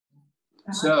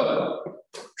So,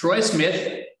 Troy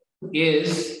Smith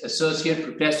is Associate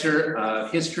Professor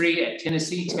of History at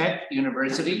Tennessee Tech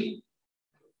University.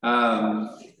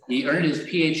 He earned his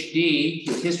PhD,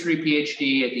 his history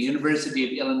PhD at the University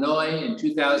of Illinois in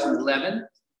 2011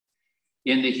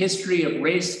 in the history of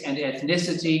race and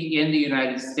ethnicity in the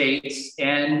United States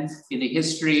and in the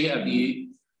history of the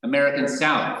American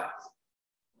South.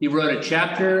 He wrote the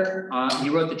chapter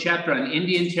on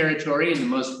Indian Territory in the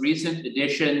most recent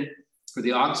edition for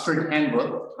the Oxford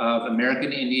Handbook of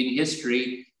American Indian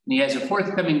History, and he has a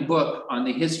forthcoming book on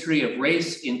the history of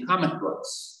race in comic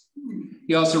books.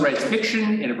 He also writes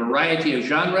fiction in a variety of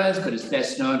genres, but is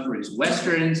best known for his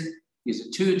Westerns. He's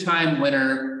a two-time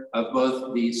winner of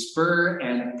both the Spur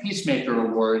and Peacemaker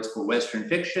Awards for Western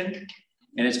fiction,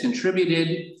 and has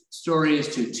contributed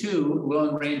stories to 2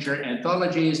 Lone Ranger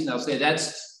anthologies. And I'll say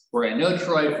that's where I know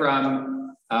Troy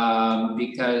from,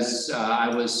 because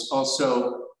I was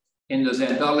also in those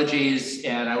anthologies,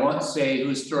 and I won't say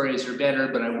whose stories are better,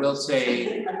 but I will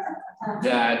say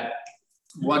that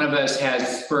one of us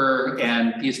has Spur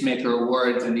and Peacemaker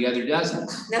Awards and the other doesn't.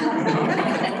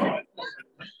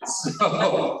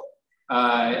 So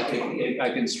I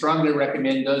can strongly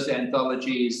recommend those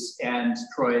anthologies and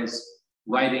Troy's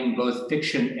writing, both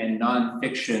fiction and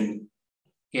nonfiction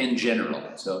in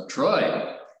general. So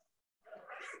Troy.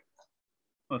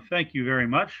 Well, thank you very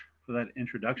much for that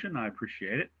introduction. I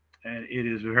appreciate it. And it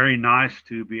is very nice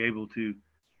to be able to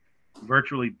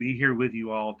virtually be here with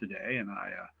you all today. And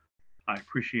I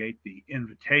appreciate the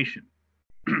invitation.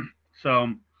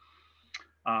 So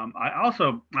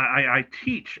I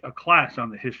teach a class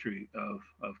on the history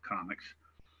of comics,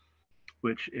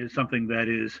 which is something that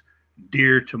is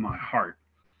dear to my heart.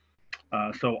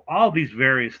 So all these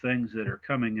various things that are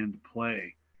coming into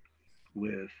play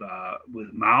with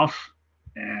MAUS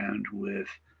and with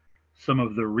some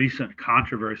of the recent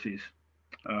controversies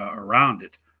around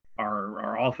it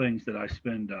are all things that I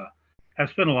have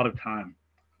spent a lot of time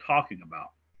talking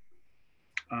about.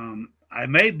 I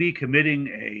may be committing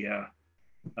a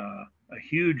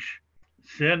huge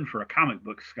sin for a comic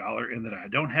book scholar in that I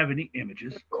don't have any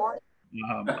images.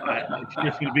 It's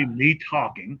just going to be me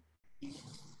talking.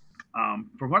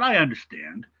 From what I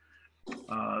understand,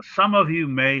 some of you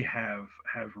may have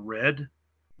read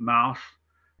MAUS,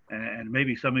 and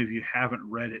maybe some of you haven't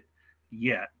read it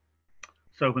yet.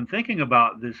 So when thinking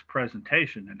about this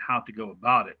presentation and how to go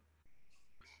about it,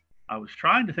 I was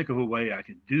trying to think of a way I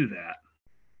could do that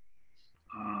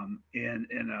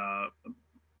in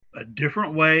a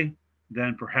different way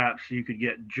than perhaps you could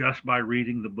get just by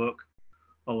reading the book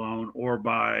alone, or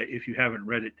by, if you haven't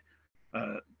read it,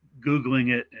 Googling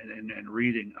it and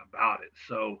reading about it.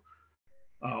 So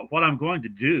what I'm going to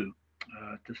do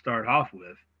to start off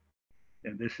with,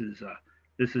 and this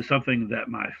is something that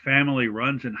my family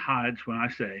runs and hides when I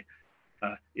say,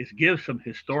 is give some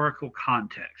historical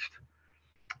context,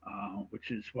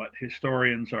 which is what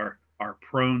historians are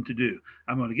prone to do.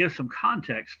 I'm going to give some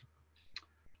context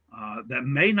that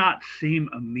may not seem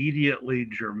immediately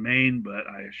germane, but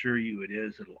I assure you it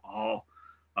is. It'll all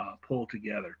pull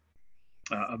together.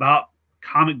 About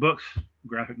comic books,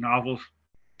 graphic novels,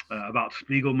 about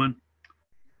Spiegelman,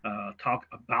 talk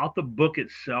about the book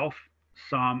itself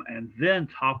some, and then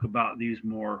talk about these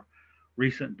more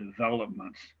recent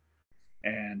developments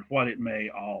and what it may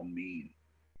all mean.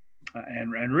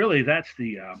 And really, that's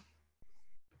the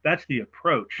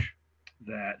approach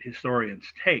that historians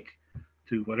take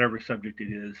to whatever subject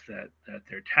it is that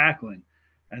they're tackling,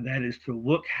 and that is to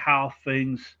look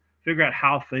figure out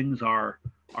how things are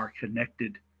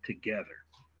connected together.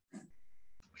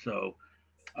 So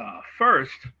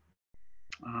first,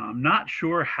 I'm not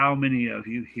sure how many of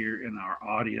you here in our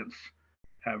audience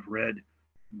have read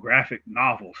graphic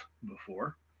novels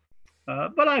before,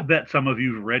 but I bet some of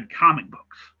you have read comic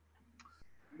books,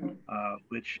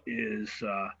 which is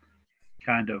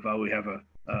kind of, we have a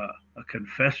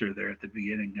confessor there at the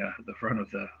beginning, the front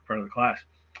of the class.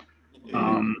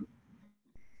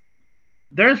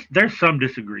 There's some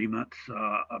disagreements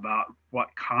about what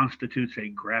constitutes a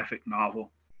graphic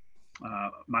novel.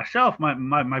 Myself,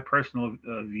 my personal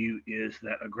view is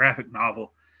that a graphic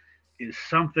novel is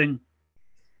something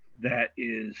that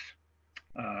is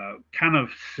kind of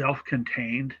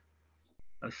self-contained,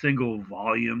 a single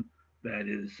volume that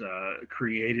is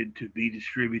created to be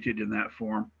distributed in that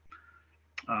form.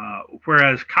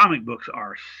 Whereas comic books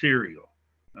are serial,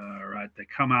 right? They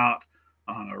come out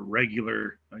on a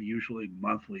regular, usually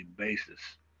monthly basis.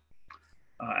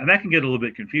 And that can get a little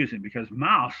bit confusing because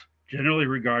MAUS, generally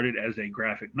regarded as a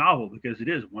graphic novel because it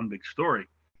is one big story,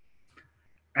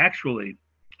 actually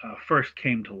first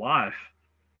came to life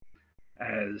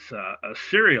as a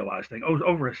serialized thing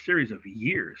over a series of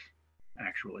years,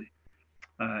 actually,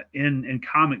 in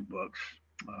comic books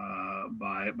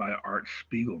by Art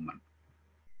Spiegelman.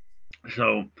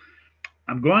 So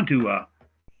I'm going to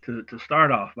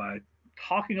start off by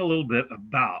talking a little bit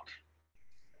about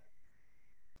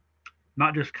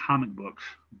not just comic books,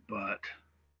 but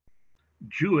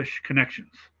Jewish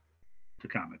connections to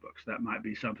comic books. That might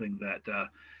be something that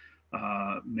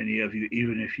many of you,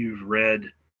 even if you've read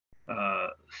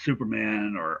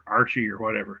Superman or Archie or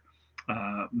whatever,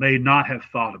 may not have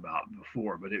thought about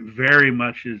before, but it very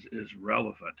much is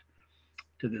relevant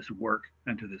to this work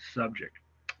and to this subject.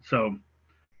 So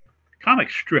comic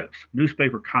strips,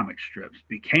 newspaper comic strips,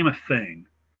 became a thing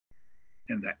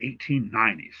in the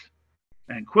 1890s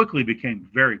and quickly became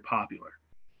very popular.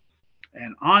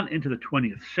 And on into the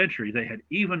 20th century, they had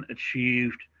even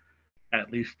achieved,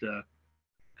 at least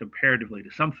comparatively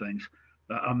to some things,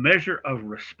 a measure of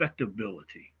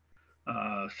respectability.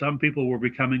 Some people were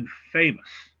becoming famous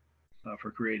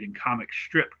for creating comic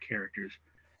strip characters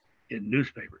in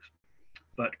newspapers.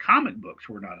 But comic books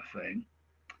were not a thing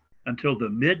until the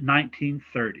mid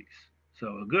 1930s.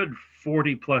 So a good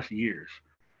 40 plus years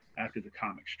after the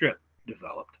comic strip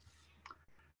developed.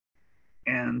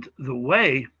 And the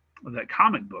way that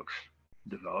comic books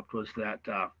developed was that,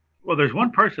 well, there's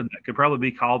one person that could probably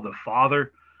be called the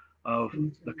father of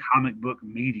the comic book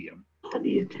medium. How do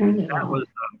you turn it That on? was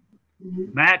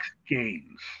Max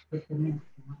Gaines,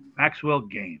 Maxwell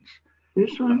Gaines.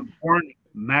 This one? Born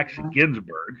Max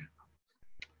Ginsberg.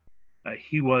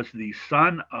 He was the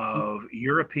son of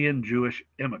European Jewish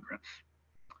immigrants,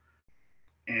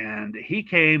 and he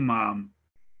came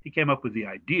up with the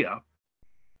idea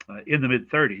in the mid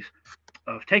 30s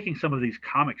of taking some of these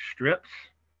comic strips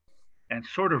and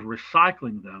sort of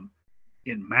recycling them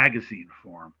in magazine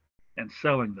form and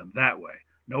selling them that way.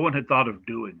 No one had thought of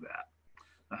doing that.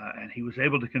 And he was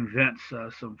able to convince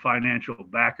some financial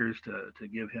backers to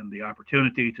give him the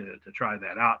opportunity to try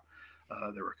that out.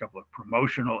 There were a couple of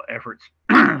promotional efforts.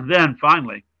 Then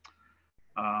finally,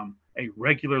 a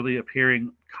regularly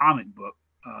appearing comic book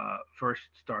first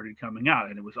started coming out,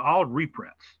 and it was all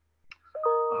reprints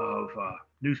of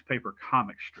newspaper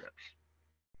comic strips.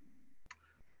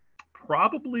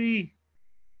 Probably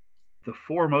the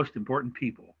four most important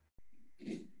people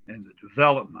in the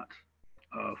development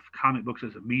of comic books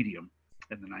as a medium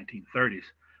in the 1930s.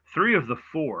 Three of the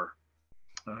four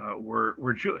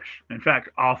were Jewish. In fact,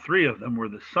 all three of them were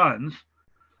the sons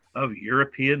of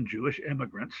European Jewish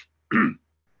immigrants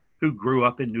who grew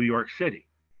up in New York City.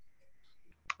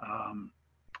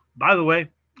 By the way,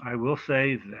 I will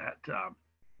say that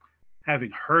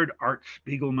having heard Art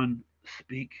Spiegelman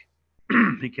speak,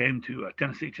 he came to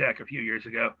Tennessee Tech a few years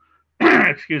ago.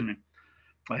 Excuse me.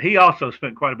 He also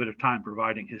spent quite a bit of time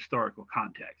providing historical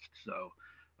context. So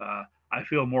I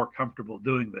feel more comfortable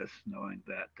doing this, knowing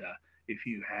that if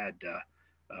you had,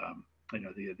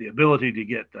 the ability to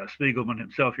get Spiegelman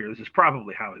himself here, this is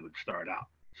probably how he would start out.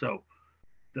 So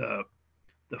the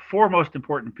four most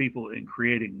important people in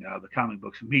creating the comic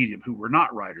books medium who were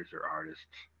not writers or artists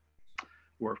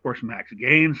were, of course, Max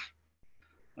Gaines.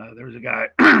 There was a guy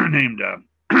named,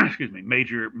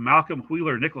 Major Malcolm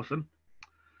Wheeler Nicholson.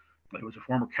 He was a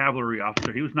former cavalry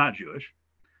officer. He was not Jewish.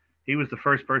 He was the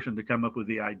first person to come up with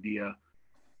the idea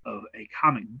of a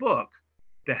comic book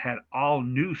that had all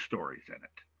news stories in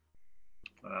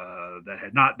it that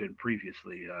had not been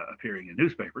previously appearing in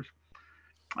newspapers.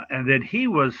 And then he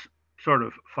was sort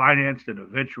of financed and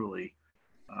eventually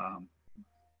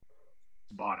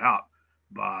bought out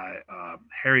by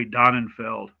Harry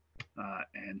Donenfeld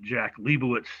and Jack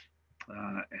Leibowitz.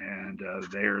 And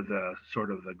they're the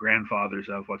sort of the grandfathers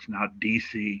of what's now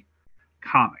DC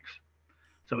Comics.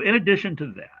 So in addition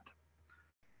to that,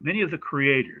 many of the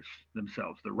creators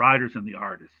themselves, the writers and the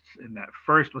artists in that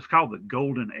first, what's called the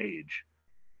golden age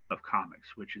of comics,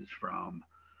 which is from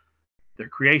their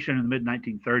creation in the mid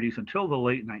 1930s until the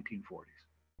late 1940s.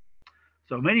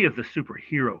 So many of the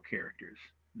superhero characters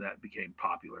that became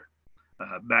popular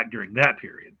back during that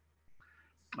period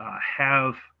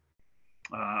have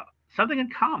something in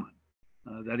common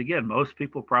that, again, most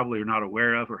people probably are not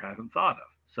aware of or haven't thought of.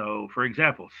 So, for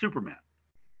example, Superman,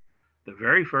 the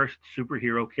very first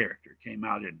superhero character, came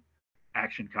out in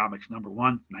Action Comics #1,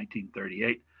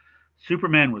 1938.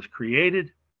 Superman was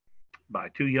created by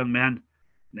two young men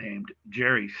named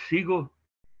Jerry Siegel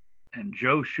and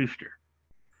Joe Shuster.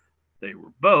 They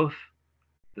were both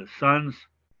the sons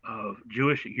of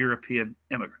Jewish European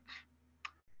immigrants.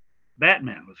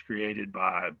 Batman was created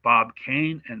by Bob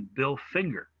Kane and Bill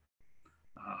Finger.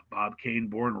 Bob Kane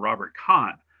born Robert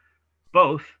Kahn,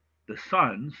 both the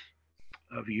sons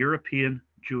of European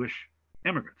Jewish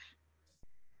immigrants.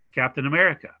 Captain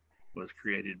America was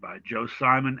created by Joe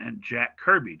Simon and Jack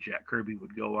Kirby. Jack Kirby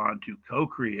would go on to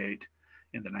co-create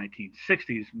in the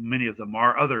 1960s many of the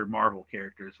other Marvel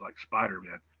characters like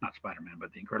Spider-Man, not Spider-Man,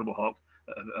 but the Incredible Hulk,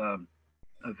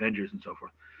 Avengers, and so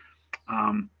forth.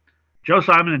 Joe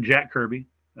Simon and Jack Kirby,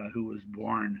 who was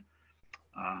born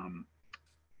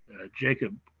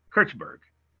Jacob Kurtzberg,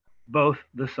 both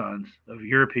the sons of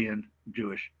European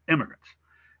Jewish immigrants.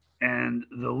 And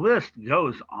the list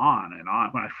goes on and on.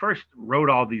 When I first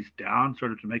wrote all these down,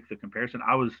 sort of to make the comparison,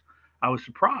 I was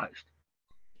surprised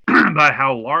by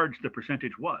how large the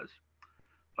percentage was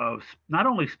of not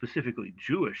only specifically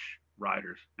Jewish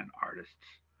writers and artists,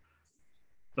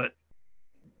 but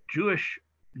Jewish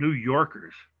New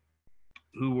Yorkers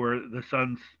who were the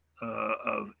sons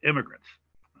of immigrants.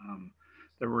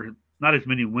 There were not as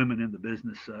many women in the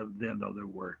business then, though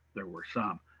there were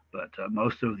some. But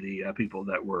most of the people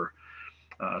that were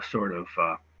sort of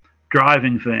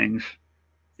driving things,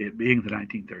 it being the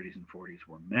 1930s and 40s,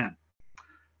 were men.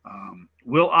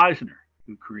 Will Eisner,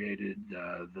 who created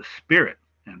The Spirit,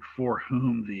 and for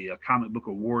whom the comic book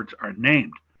awards are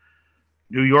named.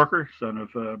 New Yorker, son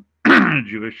of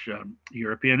Jewish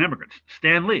European immigrants.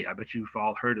 Stan Lee, I bet you've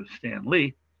all heard of Stan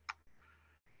Lee.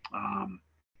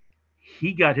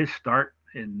 He got his start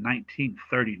in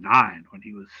 1939 when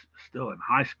he was still in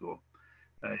high school.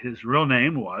 His real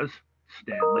name was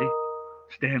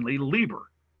Stanley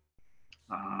Lieber.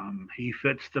 He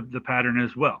fits the pattern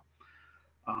as well.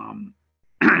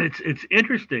 It's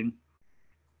interesting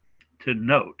to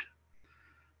note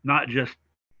not just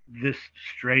this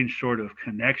strange sort of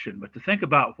connection, but to think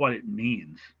about what it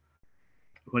means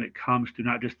when it comes to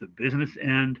not just the business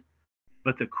end,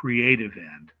 but the creative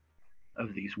end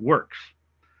of these works.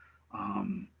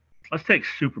 Let's take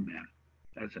Superman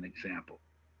as an example.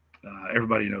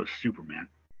 Everybody knows Superman.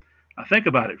 Now think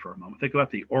about it for a moment. Think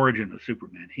about the origin of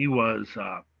Superman. He was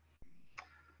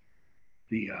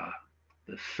the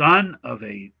son of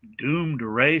a doomed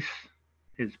race.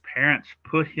 His parents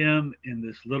put him in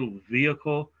this little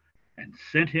vehicle and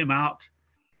sent him out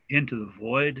into the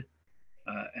void.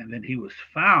 And then he was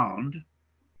found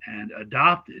and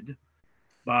adopted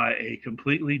by a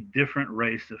completely different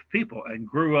race of people and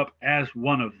grew up as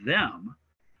one of them.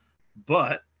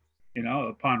 But,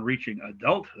 upon reaching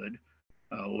adulthood,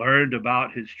 learned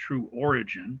about his true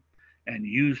origin and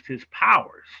used his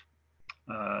powers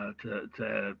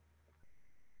to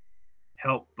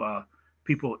help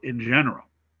people in general.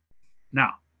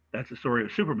 Now, that's the story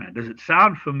of Superman. Does it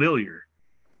sound familiar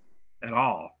at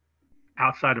all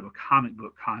outside of a comic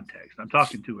book context? I'm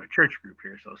talking to a church group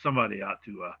here, so somebody ought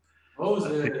to.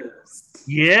 Moses.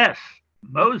 Yes,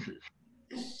 Moses.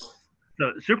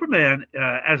 So Superman,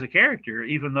 as a character,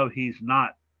 even though he's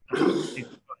not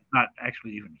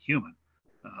actually even human,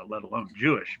 let alone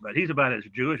Jewish, but he's about as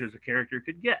Jewish as a character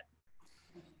could get.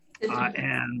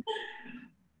 And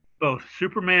both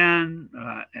Superman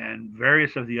and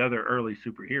various of the other early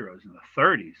superheroes in the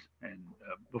 30s and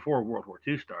before World War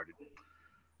II started,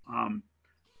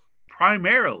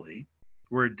 primarily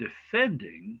were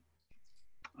defending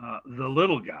the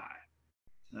little guy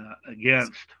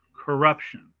against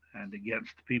corruption and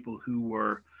against people who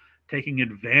were taking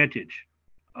advantage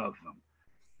of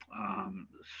them,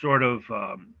 sort of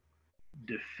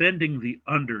defending the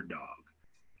underdog.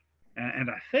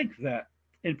 And I think that,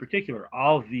 in particular,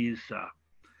 all these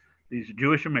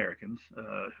Jewish Americans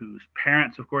whose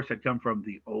parents, of course, had come from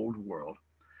the old world,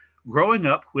 growing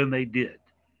up when they did,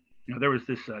 there was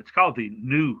this, it's called the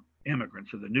new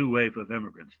immigrants, or the new wave of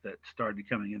immigrants that started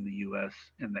coming in the U.S.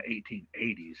 in the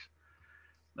 1880s,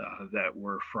 that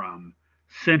were from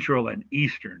Central and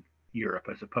Eastern Europe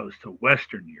as opposed to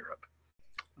Western Europe.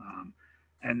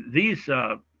 And these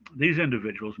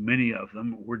individuals, many of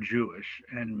them were Jewish,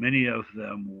 and many of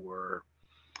them were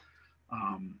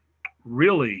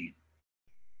really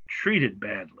treated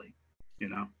badly.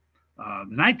 The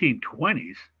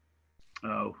 1920s,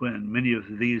 when many of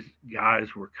these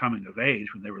guys were coming of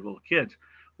age when they were little kids,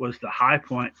 was the high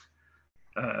point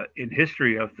in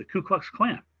history of the Ku Klux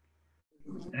Klan.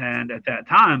 And at that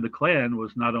time, the Klan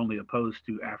was not only opposed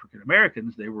to African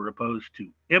Americans, they were opposed to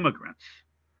immigrants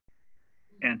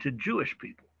and to Jewish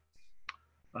people.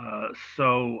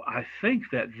 So I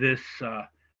think that this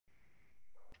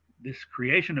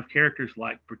creation of characters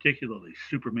like particularly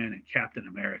Superman and Captain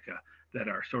America that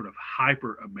are sort of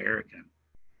hyper-American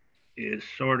is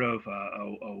sort of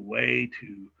a way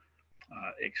to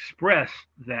express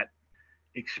that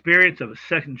experience of a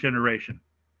second generation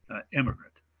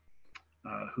immigrant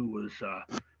who was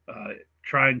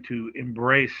trying to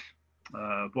embrace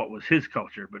what was his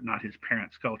culture, but not his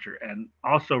parents' culture, and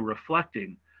also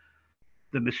reflecting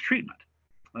the mistreatment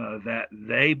that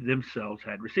they themselves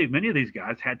had received. Many of these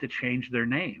guys had to change their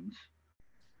names,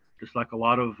 just like a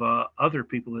lot of other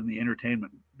people in the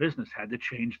entertainment business had to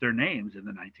change their names in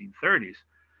the 1930s,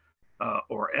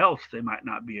 or else they might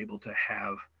not be able to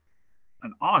have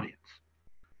an audience.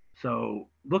 So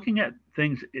looking at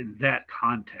things in that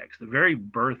context, the very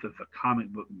birth of the comic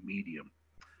book medium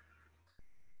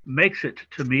makes it,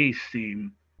 to me,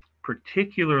 seem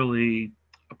particularly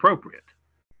appropriate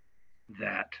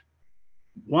that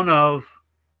one of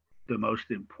the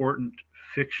most important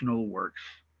fictional works,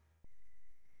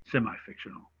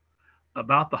 semi-fictional,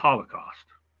 about the Holocaust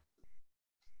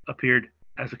appeared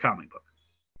as a comic book,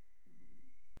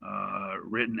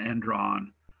 written and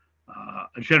drawn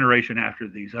a generation after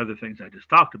these other things I just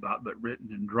talked about, but written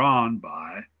and drawn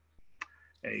by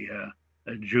a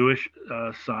Jewish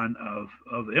son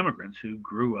of immigrants who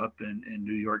grew up in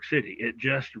New York City. It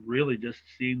just really just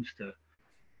seems to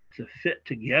fit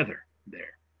together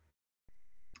there.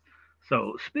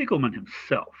 So Spiegelman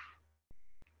himself,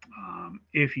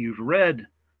 if you've read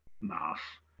MAUS,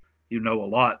 you know a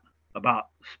lot about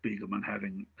Spiegelman,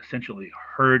 having essentially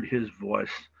heard his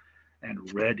voice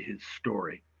and read his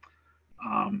story.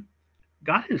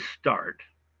 Got his start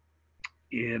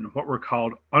in what were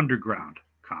called underground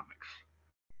comics,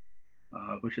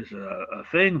 which is a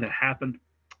thing that happened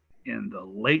in the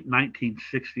late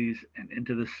 1960s and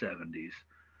into the 70s.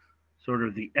 Sort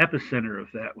of the epicenter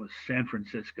of that was San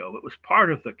Francisco. It was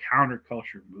part of the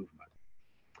counterculture movement.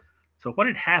 So what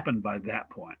had happened by that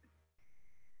point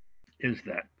is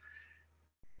that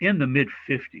in the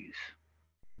mid-50s,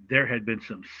 there had been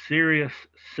some serious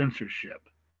censorship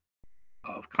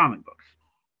of comic books.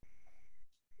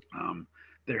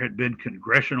 There had been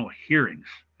congressional hearings,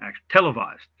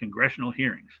 televised congressional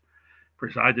hearings,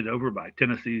 presided over by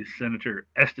Tennessee Senator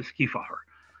Estes Kefauver,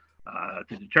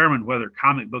 to determine whether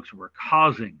comic books were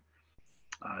causing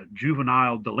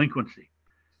juvenile delinquency.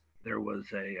 There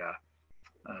was a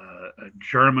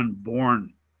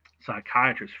German-born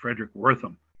psychiatrist, Frederick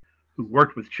Wertham, who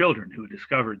worked with children, who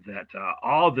discovered that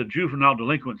all the juvenile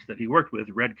delinquents that he worked with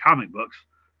read comic books,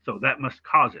 so that must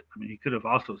cause it. I mean, he could have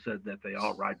also said that they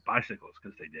all ride bicycles,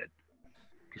 because they did.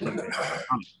 Just like they have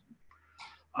comics.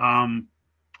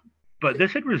 But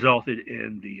this had resulted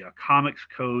in the Comics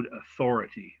Code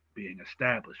Authority being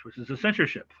established, which is a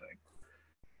censorship thing.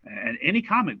 And any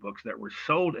comic books that were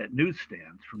sold at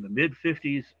newsstands from the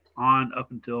mid-50s on up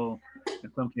until,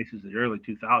 in some cases, the early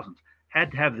 2000s,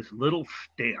 had to have this little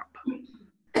stamp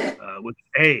with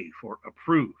A for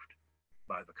approved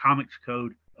by the Comics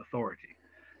Code Authority.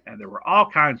 And there were all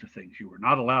kinds of things you were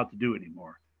not allowed to do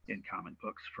anymore in comic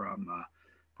books, from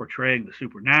portraying the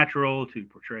supernatural to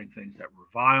portraying things that were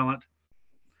violent,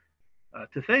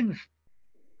 to things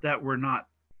that were not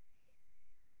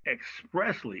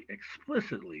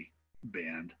explicitly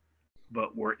banned,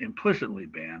 but were implicitly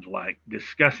banned, like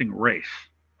discussing race,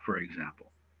 for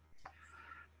example.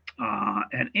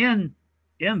 And in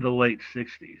the late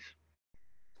 60s,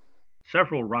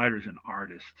 several writers and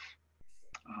artists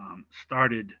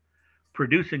started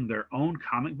producing their own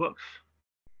comic books,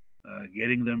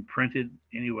 getting them printed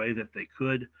any way that they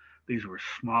could. These were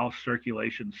small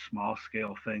circulation, small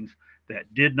scale things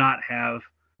that did not have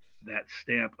that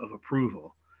stamp of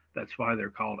approval. That's why they're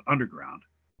called underground.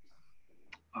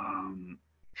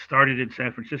 Started in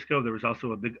San Francisco. There was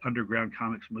also a big underground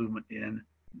comics movement in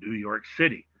New York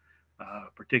City,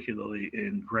 particularly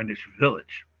in Greenwich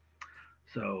Village.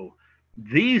 So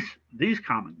these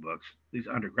comic books, these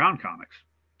underground comics,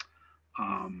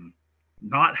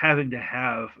 not having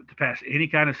to pass any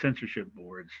kind of censorship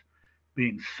boards,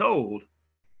 being sold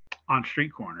on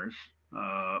street corners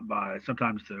by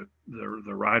sometimes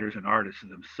the writers and artists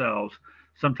themselves,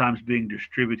 sometimes being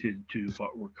distributed to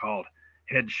what were called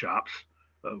head shops,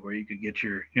 where you could get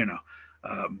your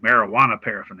marijuana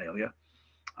paraphernalia,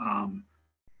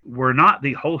 were not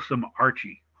the wholesome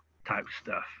Archie type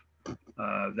stuff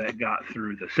that got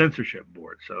through the censorship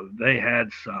board. So they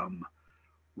had some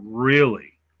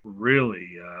really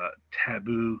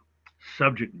taboo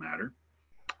subject matter.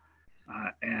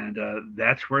 And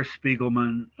that's where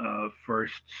Spiegelman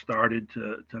first started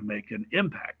to make an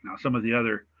impact. Now, some of the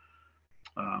other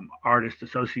artists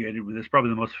associated with this, probably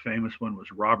the most famous one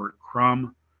was Robert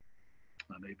Crumb.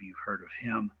 Maybe you've heard of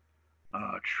him.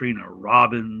 Trina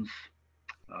Robbins,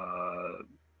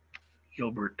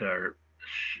 Gilbert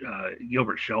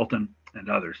Shelton, and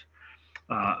others.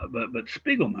 But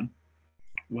Spiegelman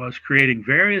was creating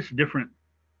various different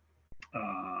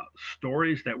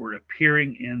stories that were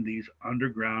appearing in these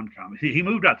underground comics. He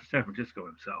moved out to San Francisco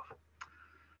himself.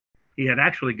 He had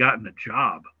actually gotten a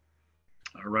job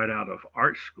right out of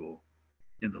art school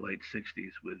in the late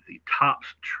 60s with the Topps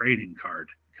Trading Card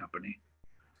Company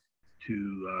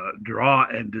to draw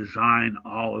and design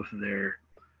all of their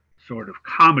sort of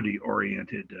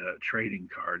comedy-oriented trading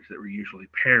cards that were usually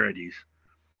parodies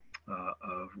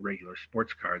of regular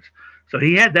sports cards. So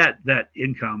he had that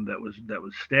income that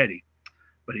was steady,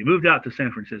 but he moved out to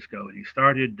San Francisco and he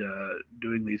started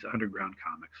doing these underground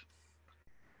comics.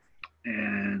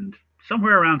 And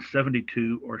somewhere around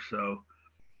 72 or so,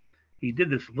 he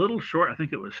did this little short, I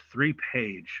think it was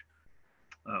 3-page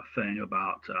thing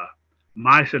about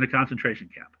mice in a concentration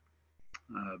camp,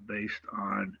 based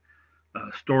on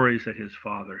stories that his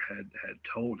father had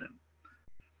told him.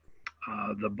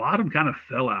 The bottom kind of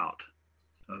fell out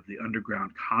of the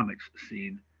underground comics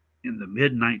scene in the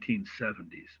mid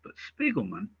 1970s, but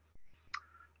Spiegelman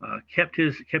kept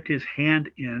his hand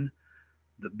in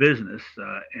the business,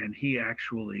 and he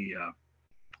actually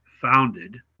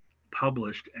founded,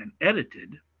 published, and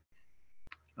edited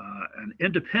an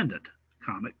independent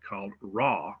comic called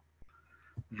Raw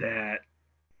that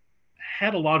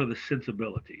had a lot of the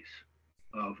sensibilities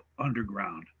of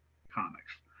underground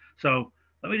comics. So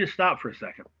let me just stop for a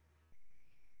second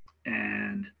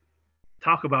and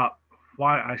talk about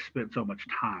why I spent so much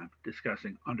time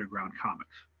discussing underground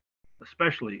comics,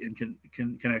 especially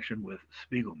in connection with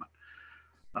Spiegelman.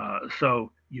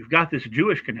 So you've got this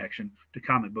Jewish connection to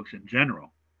comic books in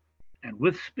general. And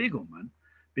with Spiegelman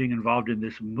being involved in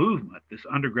this movement, this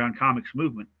underground comics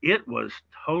movement, it was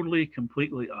totally,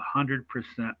 completely, 100%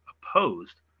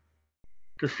 opposed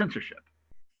to censorship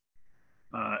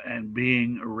and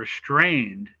being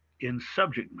restrained in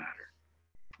subject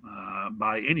matter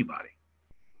by anybody.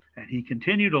 And he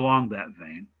continued along that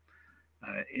vein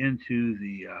into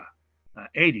the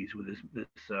 80s with this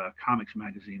comics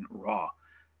magazine, Raw.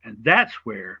 And that's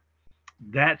where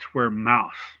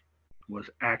MAUS was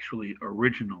actually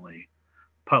originally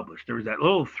published. There was that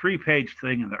little 3-page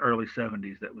thing in the early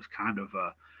 70s that was kind of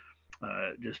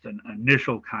just an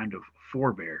initial kind of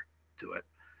forebear to it.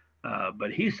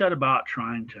 But he set about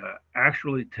trying to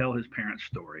actually tell his parents'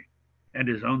 story and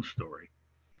his own story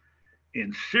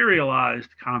in serialized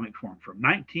comic form from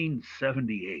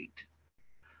 1978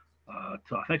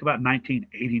 to I think about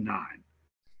 1989.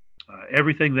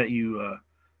 Everything that you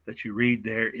read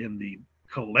there in the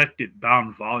collected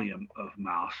bound volume of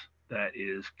MAUS that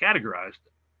is categorized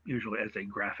usually as a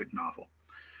graphic novel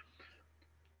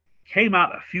came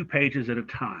out a few pages at a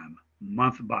time,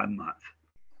 month by month,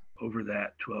 over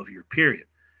that 12-year period.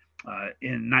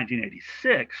 In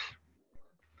 1986,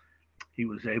 he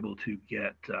was able to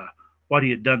get what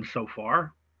he had done so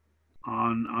far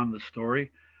on the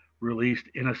story released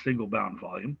in a single bound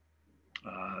volume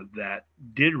that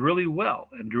did really well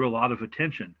and drew a lot of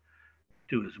attention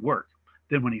to his work.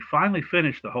 Then when he finally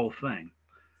finished the whole thing,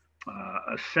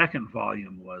 a second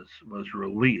volume was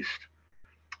released.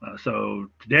 So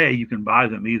today you can buy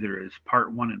them either as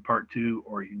part 1 and part 2,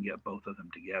 or you can get both of them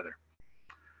together.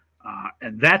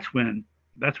 And that's when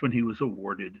he was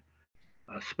awarded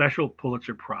a special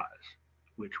Pulitzer Prize,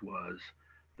 which was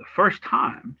the first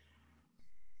time,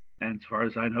 and as far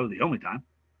as I know, the only time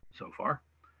so far,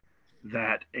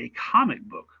 that a comic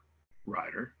book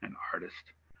writer and artist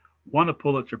won a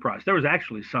Pulitzer Prize. There was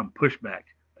actually some pushback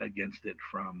against it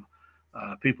from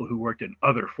people who worked in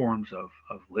other forms of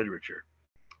literature,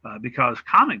 because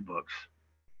comic books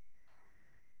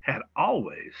had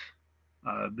always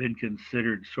been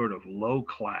considered sort of low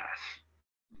class,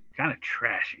 kind of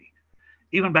trashy.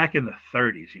 Even back in the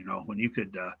 30s, when you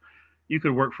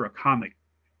could work for a comic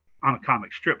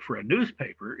strip for a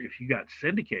newspaper. If you got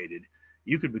syndicated,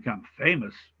 you could become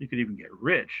famous. You could even get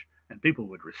rich, and people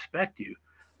would respect you.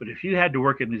 But if you had to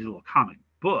work in these little comic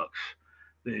books,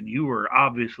 then you were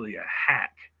obviously a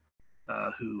hack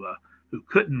who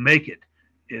couldn't make it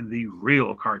in the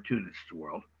real cartoonist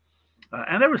world.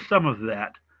 And there was some of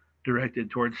that directed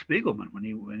towards Spiegelman when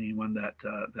he won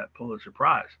that Pulitzer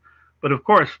Prize. But of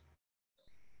course,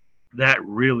 that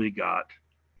really got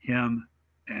him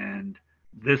and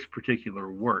this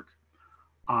particular work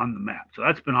on the map. So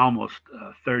that's been almost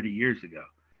 30 years ago.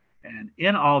 And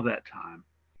in all that time,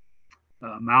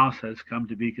 MAUS has come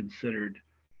to be considered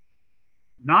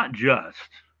not just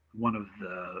one of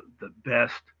the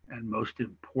best and most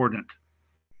important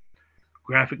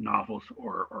graphic novels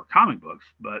or comic books,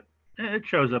 but it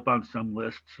shows up on some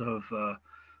lists of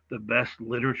the best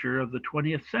literature of the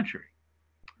 20th century.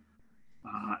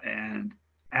 And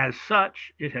as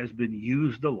such, it has been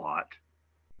used a lot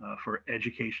for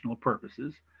educational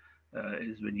purposes. It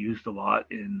has been used a lot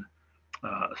in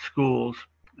schools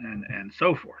and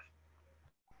so forth.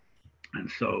 And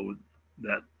so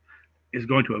that is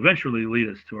going to eventually lead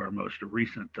us to our most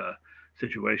recent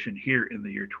situation here in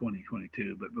the year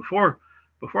 2022. But before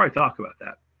I talk about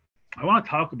that, I want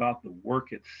to talk about the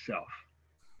work itself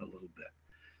a little bit.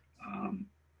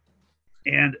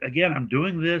 And again, I'm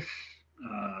doing this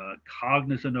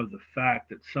cognizant of the fact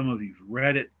that some of you've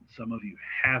read it, some of you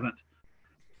haven't.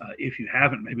 If you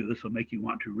haven't, maybe this will make you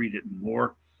want to read it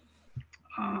more.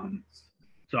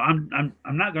 So I'm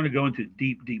not going to go into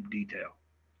deep detail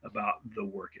about the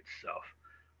work itself,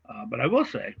 but I will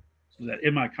say that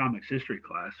in my comics history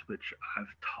class, which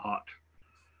I've taught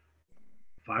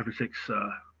 5 or 6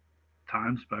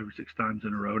 times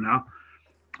in a row now,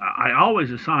 I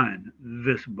always assign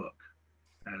this book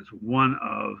as one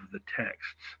of the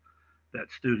texts that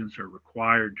students are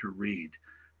required to read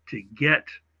to get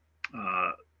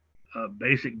a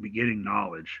basic beginning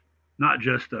knowledge, not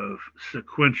just of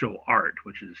sequential art,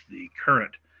 which is the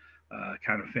current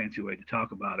kind of fancy way to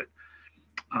talk about it,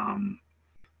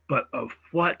 but of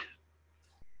what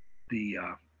the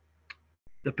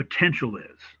potential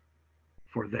is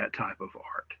for that type of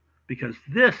art, because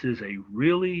this is a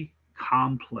really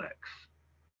complex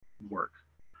work.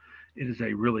 It is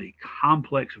a really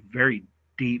complex, very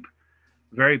deep,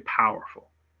 very powerful,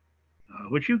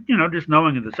 which you know, just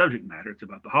knowing of the subject matter, it's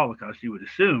about the Holocaust, you would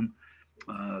assume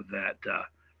that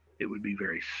it would be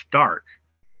very stark.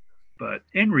 But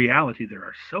in reality, there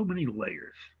are so many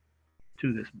layers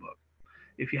to this book.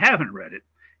 If you haven't read it,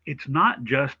 it's not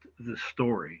just the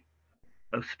story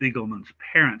of Spiegelman's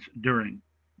parents during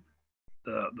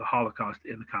the Holocaust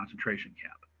in the concentration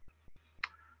camp.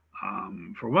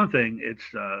 For one thing,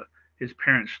 it's his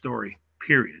parents' story,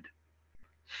 period,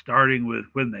 starting with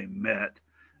when they met,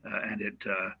 and it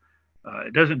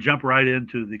doesn't jump right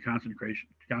into the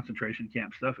concentration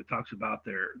camp stuff. It talks about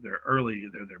their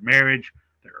marriage,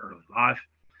 their early life,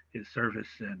 his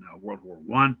service in World War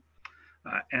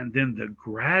I, and then the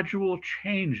gradual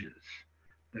changes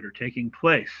that are taking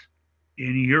place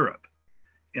in Europe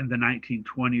in the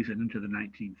 1920s and into the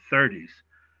 1930s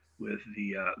with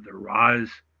the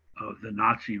rise of the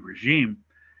Nazi regime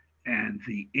and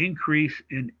the increase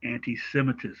in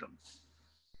anti-Semitism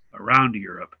around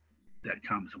Europe that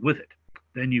comes with it.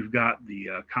 Then you've got the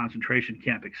concentration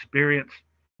camp experience,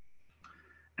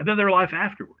 and then their life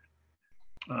afterward.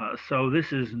 So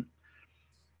this is,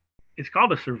 it's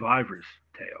called a survivor's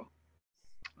tale.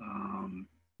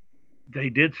 They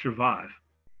did survive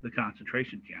the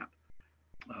concentration camp,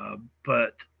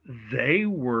 but they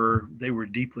were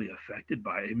deeply affected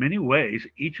by it. In many ways,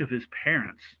 each of his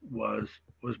parents was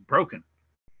broken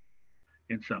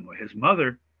in some way. His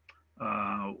mother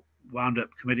wound up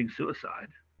committing suicide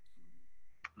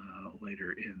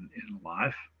later in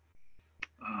life,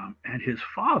 and his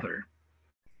father,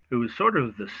 who was sort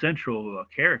of the central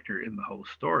character in the whole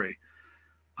story,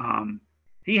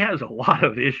 he has a lot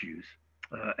of issues,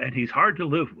 and he's hard to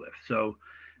live with. So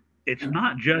it's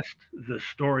not just the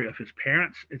story of his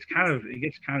parents. It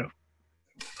gets kind of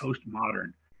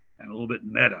postmodern and a little bit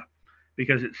meta,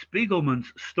 because it's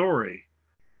Spiegelman's story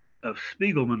of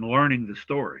Spiegelman learning the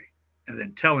story and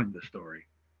then telling the story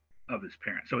of his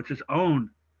parents. So it's his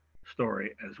own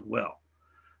story as well.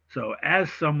 So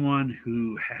as someone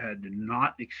who had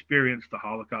not experienced the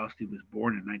Holocaust, he was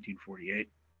born in 1948,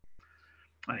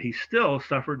 he still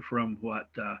suffered from what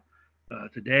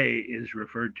today is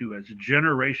referred to as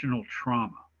generational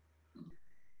trauma.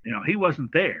 You know, he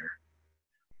wasn't there,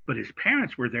 but his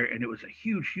parents were there, and it was a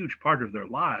huge part of their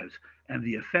lives, and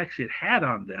the effects it had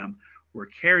on them were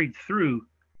carried through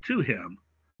to him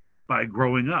by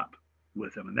growing up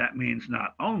with him. And that means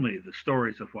not only the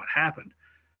stories of what happened,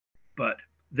 but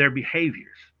their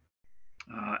behaviors.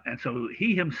 And so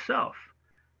he himself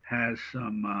has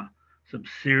some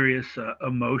serious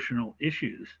emotional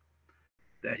issues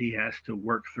that he has to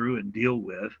work through and deal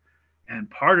with. And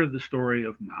part of the story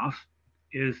of MAUS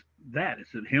is that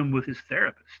it's him with his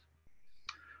therapist.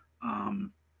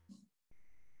 And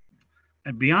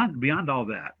beyond all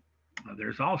that,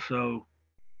 there's also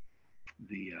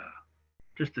the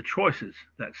just the choices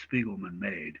that Spiegelman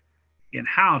made in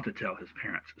how to tell his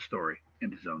parents' story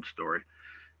and his own story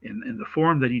in the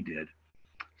form that he did.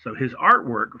 So his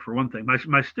artwork, for one thing,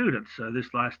 my students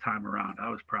this last time around, I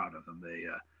was proud of them. They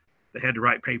had to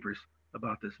write papers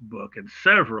about this book, and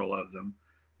several of them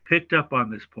picked up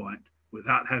on this point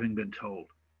without having been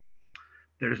told.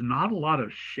 There's not a lot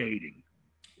of shading.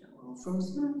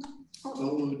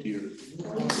 Oh dear.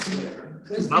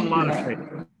 Not a lot of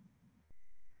shading.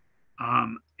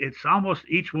 It's almost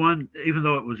each one, even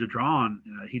though it was a drawn,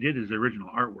 he did his original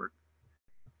artwork.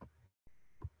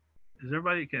 Is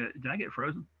everybody, did I get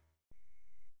frozen?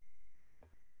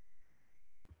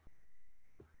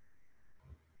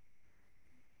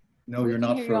 No, you're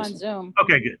not frozen. On Zoom.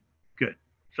 Okay, good.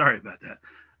 Sorry about that.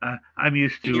 I'm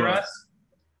used Can you to. hear us?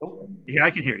 Oh. Yeah,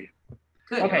 I can hear you.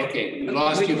 Good. Okay. Okay. We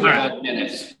lost you for about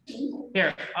minutes.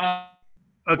 Here.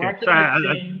 Okay. Sorry,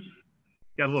 I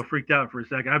got a little freaked out for a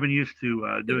second. I've been used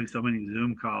to doing so many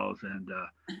Zoom calls, and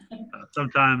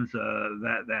sometimes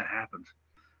that happens.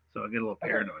 So I get a little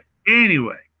paranoid.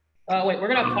 Anyway. Wait, we're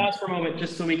going to pause for a moment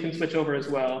just so we can switch over as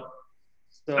well.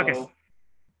 So. Okay.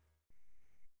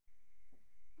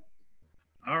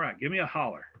 All right. Give me a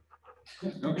holler.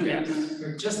 Okay.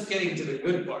 We're just getting to the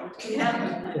good part.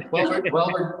 Yeah.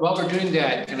 While we're doing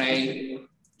that, can I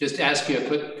just ask you a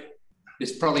quick,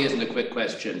 this probably isn't a quick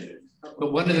question,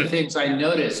 but one of the things I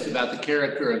noticed about the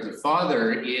character of the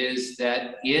father is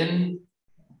that in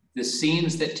the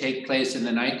scenes that take place in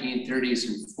the 1930s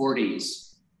and 40s,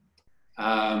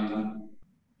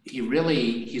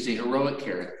 he's a heroic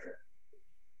character.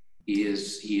 He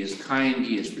is kind,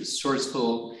 he is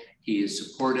resourceful, he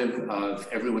is supportive of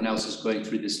everyone else who's going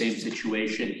through the same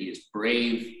situation, he is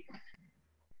brave.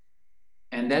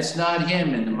 And that's not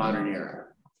him in the modern era.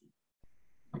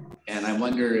 And I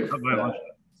wonder if...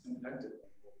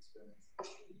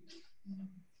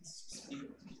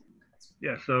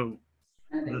 yeah, so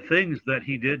the things that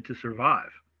he did to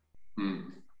survive,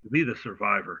 to be the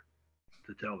survivor,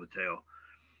 to tell the tale,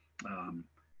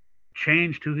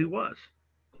 changed who he was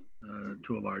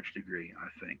to a large degree, I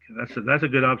think. That's a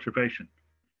good observation.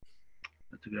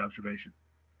 That's a good observation.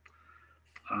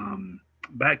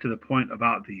 Back to the point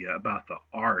about the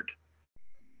art.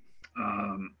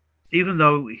 Even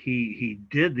though he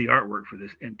did the artwork for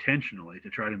this intentionally to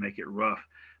try to make it rough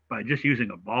by just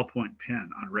using a ballpoint pen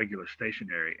on regular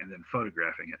stationery and then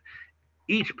photographing it,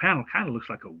 each panel kind of looks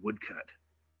like a woodcut.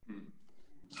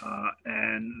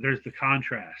 And there's the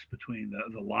contrast between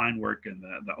the line work and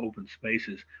the open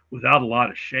spaces without a lot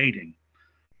of shading.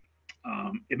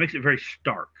 It makes it very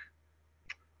stark.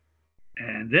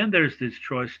 And then there's this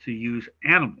choice to use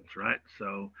animals, right?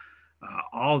 So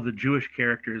all the Jewish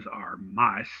characters are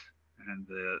mice, and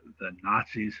the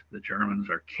Nazis, the Germans,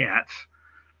 are cats,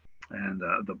 and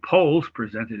the Poles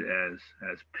presented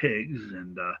as pigs,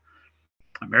 and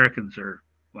Americans are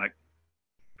like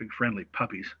big friendly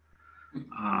puppies.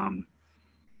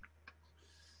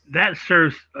 That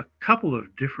serves a couple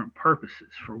of different purposes.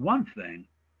 For one thing,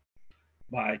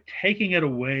 by taking it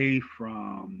away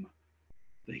from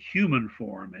the human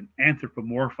form and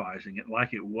anthropomorphizing it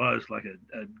like it was like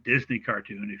a Disney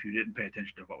cartoon, if you didn't pay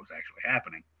attention to what was actually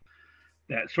happening,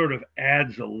 that sort of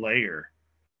adds a layer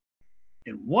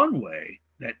in one way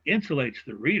that insulates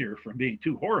the reader from being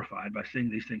too horrified by seeing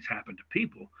these things happen to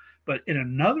people. But in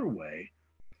another way,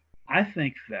 I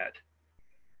think that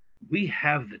we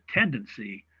have the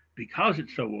tendency, because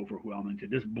it's so overwhelming, to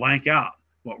just blank out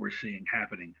what we're seeing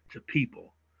happening to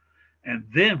people. And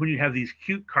then when you have these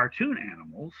cute cartoon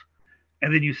animals,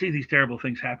 and then you see these terrible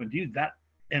things happen to you, that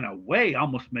in a way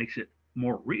almost makes it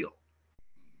more real.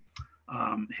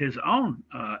 His own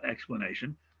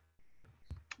explanation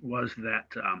was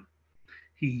that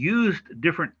he used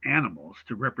different animals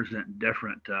to represent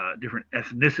different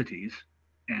ethnicities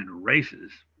and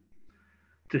races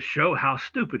to show how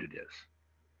stupid it is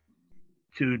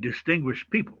to distinguish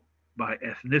people by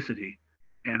ethnicity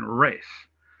and race,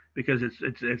 because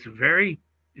it's very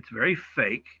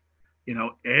fake. You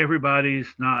know, everybody's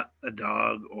not a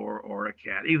dog or a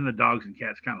cat. Even the dogs and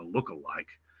cats kind of look alike.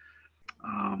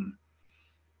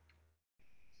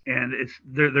 And it's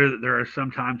there are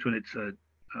some times when it's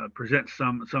presents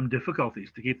some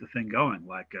difficulties to keep the thing going.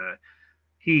 Like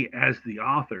he, as the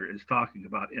author, is talking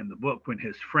about in the book, when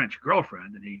his French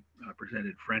girlfriend, and he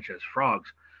presented French as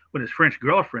frogs, when his French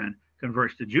girlfriend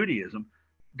converts to Judaism,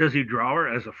 does he draw her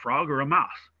as a frog or a mouse?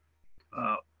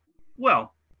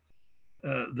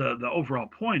 The overall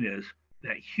point is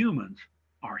that humans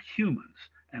are humans,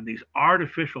 and these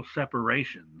artificial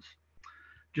separations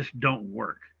just don't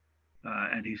work.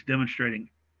 And he's demonstrating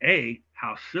A,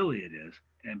 how silly it is,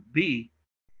 and B,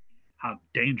 how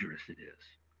dangerous it is,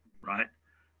 right?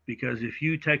 Because if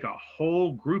you take a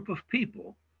whole group of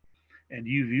people and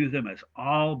you view them as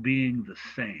all being the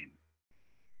same,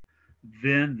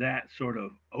 then that sort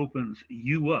of opens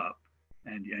you up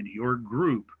and your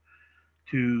group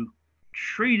to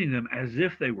treating them as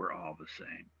if they were all the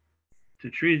same,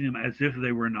 to treating them as if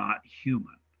they were not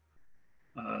human.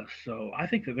 So I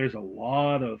think that there's a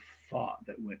lot of thought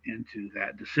that went into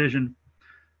that decision,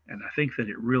 and I think that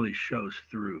it really shows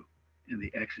through in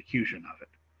the execution of it.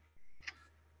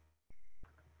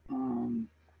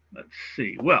 Let's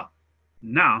see. Well,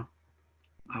 now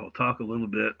I will talk a little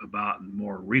bit about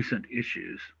more recent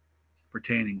issues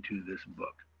pertaining to this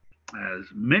book.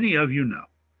 As many of you know,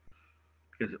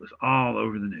 because it was all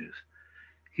over the news,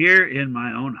 here in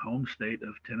my own home state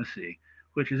of Tennessee,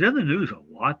 which is in the news a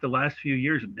lot the last few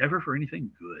years, and never for anything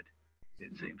good,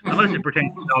 it seems, unless it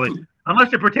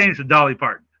pertains to Dolly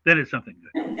Parton, then it's something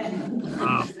good.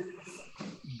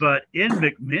 But in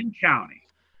McMinn County,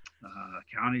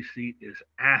 county seat is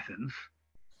Athens.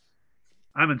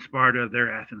 I'm in Sparta,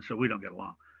 they're Athens, so we don't get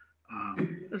along.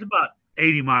 It's about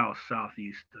 80 miles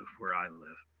southeast of where I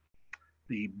live.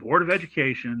 The Board of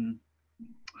Education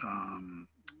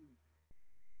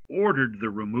ordered the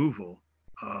removal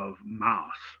of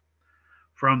MAUS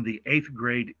from the 8th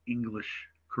grade English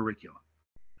curriculum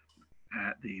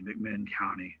at the McMinn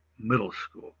County Middle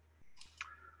School.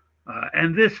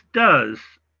 And this does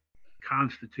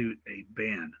constitute a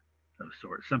ban of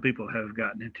sorts. Some people have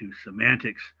gotten into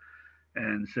semantics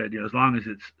and said, as long as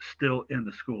it's still in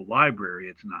the school library,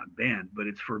 it's not banned, but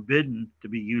it's forbidden to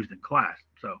be used in class,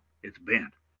 so it's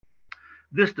banned.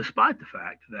 This despite the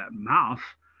fact that MAUS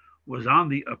was on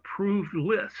the approved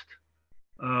list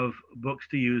of books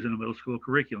to use in a middle school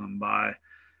curriculum by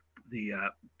the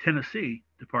Tennessee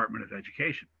Department of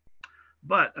Education.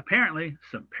 But apparently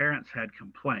some parents had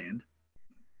complained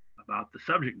about the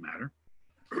subject matter,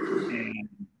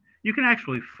 and you can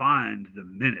actually find the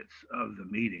minutes of the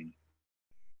meeting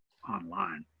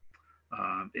online.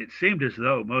 It seemed as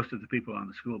though most of the people on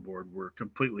the school board were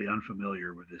completely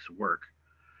unfamiliar with this work.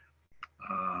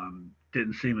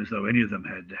 Didn't seem as though any of them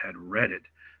had read it.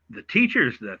 The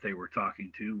teachers that they were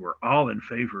talking to were all in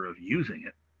favor of using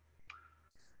it.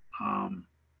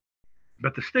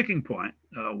 But the sticking point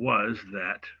was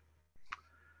that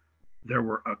there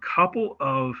were a couple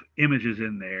of images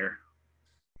in there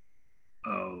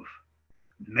of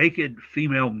naked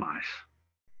female mice.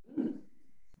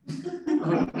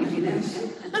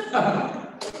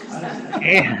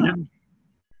 And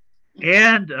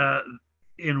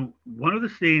in one of the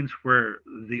scenes where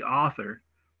the author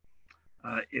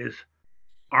is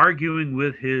arguing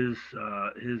with his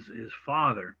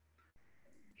father,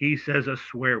 he says a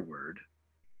swear word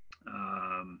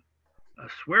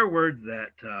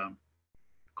that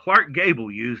Clark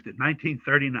Gable used in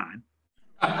 1939.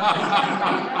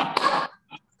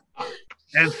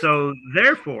 And so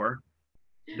therefore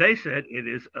they said it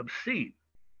is obscene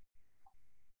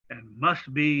and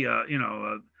must be,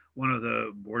 one of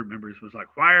the board members was like,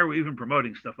 why are we even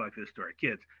promoting stuff like this to our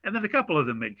kids? And then a couple of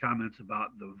them made comments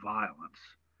about the violence.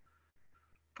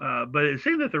 But it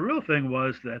seemed that the real thing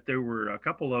was that there were a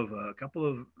couple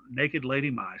of naked lady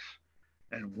mice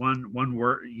and one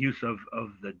word use of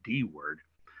the D word.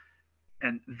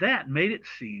 And that made it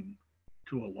seem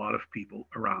to a lot of people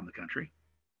around the country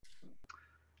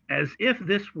as if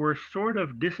this were sort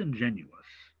of disingenuous,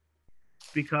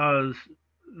 because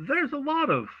there's a lot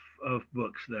of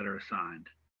books that are assigned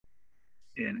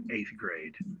in 8th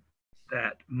grade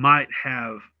that might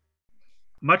have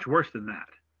much worse than that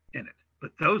in it,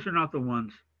 but those are not the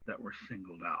ones that were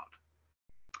singled out.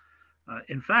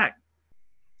 In fact,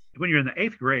 when you're in the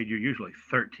 8th grade, you're usually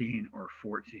 13 or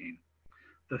 14.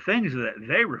 The things that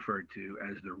they referred to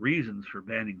as the reasons for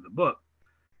banning the book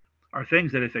are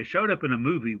things that if they showed up in a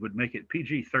movie would make it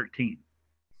PG-13.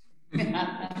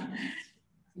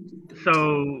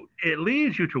 So it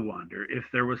leads you to wonder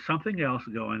if there was something else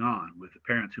going on with the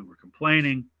parents who were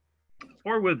complaining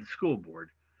or with the school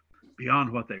board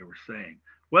beyond what they were saying,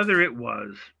 whether it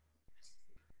was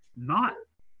not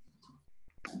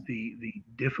the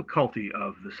difficulty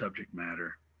of the subject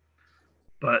matter,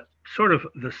 but sort of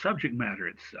the subject matter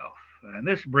itself. And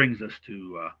this brings us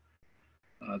to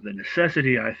the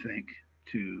necessity, I think,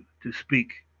 to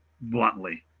speak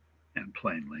bluntly and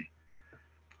plainly.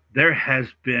 There has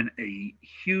been a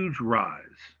huge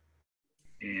rise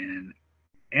in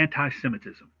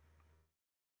anti-Semitism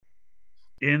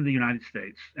in the United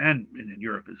States and in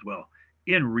Europe as well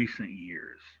in recent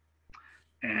years.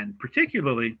 And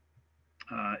particularly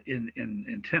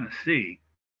in Tennessee,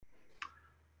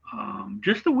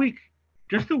 just the week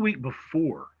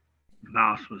before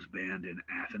MAUS was banned in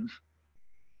Athens,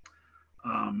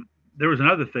 there was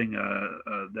another thing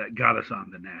that got us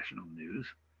on the national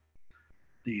news.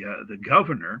 The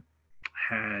governor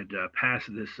had passed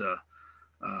this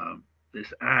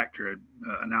act, or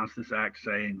announced this act,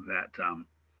 saying that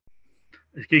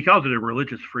he calls it a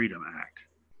Religious Freedom Act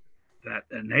that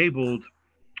enabled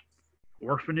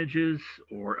orphanages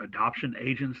or adoption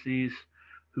agencies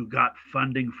who got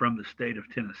funding from the state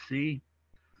of Tennessee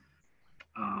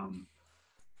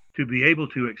to be able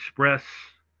to express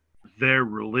their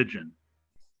religion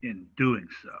in doing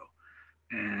so.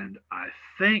 And I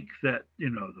think that,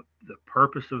 the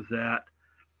purpose of that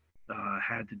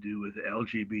had to do with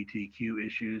LGBTQ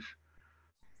issues.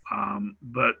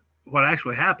 But what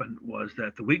actually happened was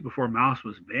that the week before MAUS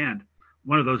was banned,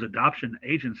 one of those adoption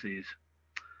agencies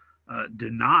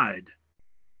denied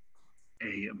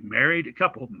a married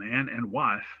couple, man and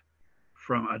wife,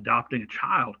 from adopting a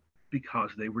child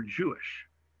because they were Jewish.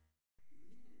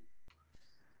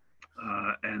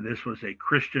 And this was a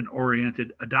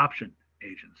Christian-oriented adoption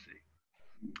agency.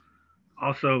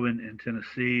 Also in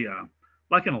Tennessee,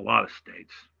 like in a lot of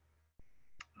states,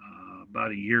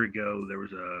 about a year ago, there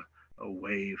was a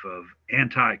wave of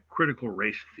anti-critical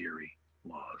race theory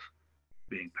laws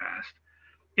being passed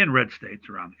in red states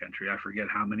around the country. I forget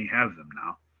how many have them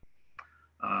now.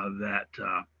 That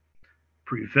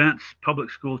prevents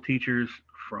public school teachers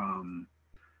from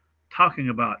talking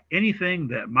about anything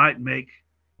that might make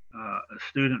a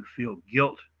student feel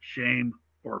guilt, shame,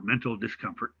 or mental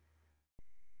discomfort.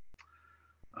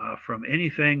 From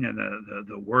anything, and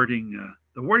the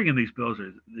wording in these bills,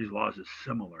 these laws is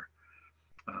similar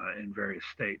in various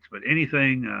states, but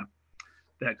anything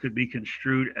that could be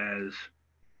construed as,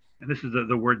 and this is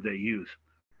the word they use,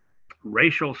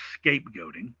 racial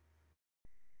scapegoating,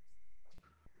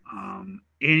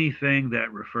 anything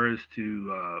that refers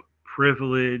to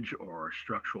privilege or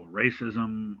structural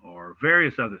racism or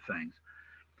various other things.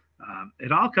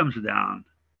 It all comes down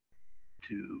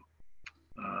to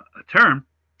a term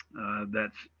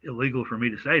that's illegal for me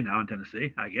to say now in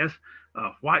Tennessee, I guess,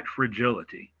 white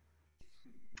fragility.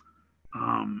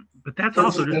 But that's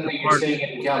also just a part. Saying it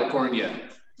in California.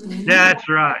 That's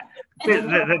right.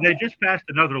 They just passed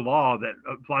another law that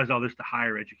applies all this to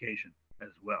higher education as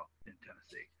well in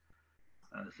Tennessee.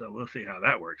 So we'll see how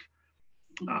that works.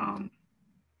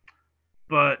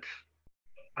 But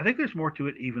I think there's more to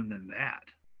it even than that.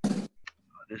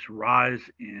 This rise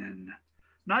in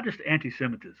not just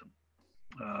anti-Semitism,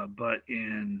 but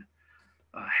in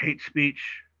hate speech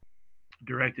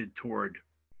directed toward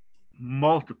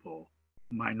multiple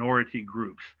minority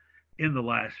groups in the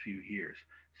last few years.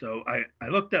 So I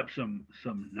looked up some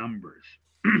numbers.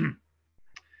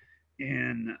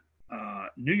 In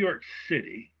New York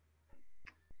City,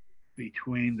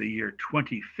 between the year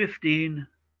 2015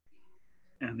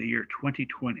 and the year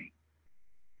 2020,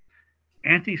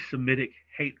 anti-Semitic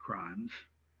hate crimes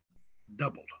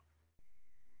doubled.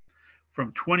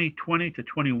 From 2020 to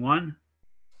 21,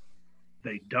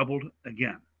 they doubled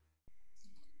again.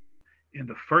 In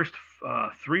the first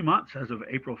 3 months, as of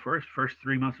April 1st, first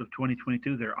 3 months of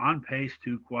 2022, they're on pace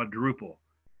to quadruple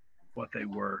what they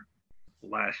were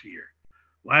last year.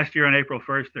 Last year on April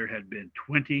 1st, there had been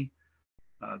 20.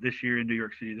 This year in New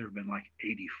York City, there have been like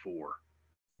 84,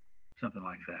 something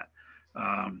like that.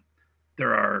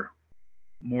 There are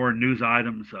more news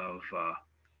items of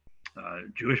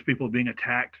Jewish people being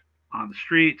attacked on the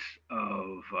streets,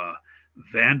 of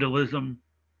vandalism,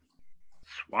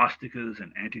 swastikas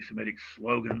and anti-Semitic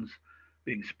slogans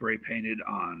being spray painted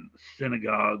on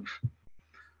synagogues,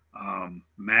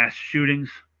 mass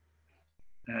shootings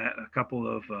at a couple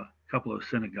of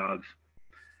synagogues.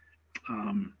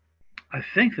 I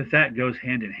think that goes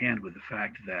hand in hand with the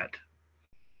fact that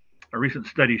a recent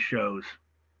study shows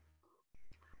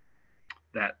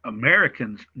that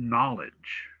Americans'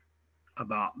 knowledge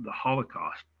about the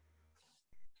Holocaust,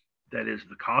 that is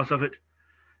the cause of it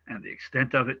and the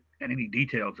extent of it and any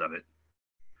details of it,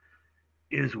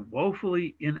 is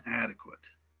woefully inadequate.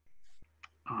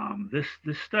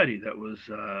 This study that was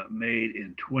made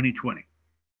in 2020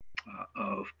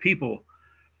 of people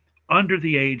under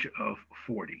the age of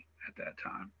 40 at that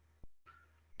time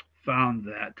found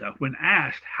that when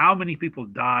asked how many people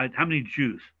died, how many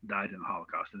Jews died in the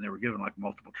Holocaust, and they were given like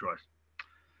multiple choice,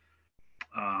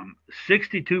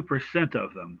 62%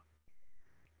 of them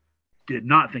did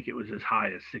not think it was as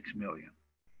high as 6 million,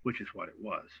 which is what it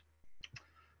was.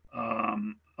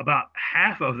 About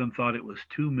half of them thought it was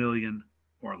 2 million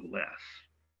or less.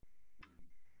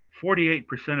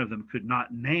 48% of them could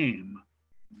not name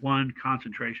one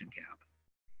concentration camp.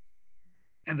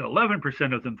 And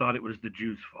 11% of them thought it was the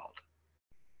Jews' fault.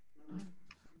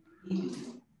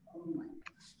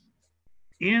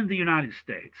 In the United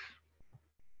States,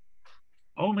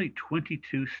 only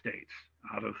 22 states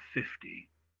out of 50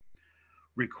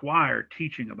 require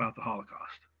teaching about the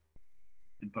Holocaust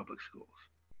in public schools.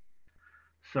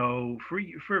 So for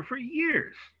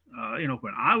years,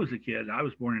 when I was a kid, I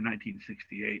was born in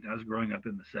 1968. I was growing up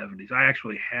in the 70s. I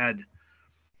actually had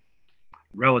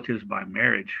relatives by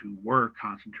marriage who were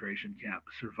concentration camp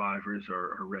survivors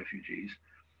or refugees.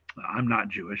 I'm not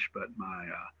Jewish, but my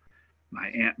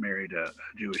aunt married a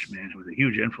Jewish man who was a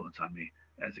huge influence on me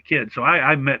as a kid. So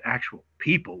I met actual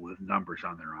people with numbers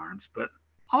on their arms. But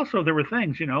also there were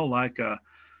things, like the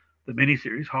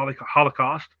miniseries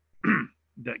Holocaust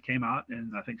that came out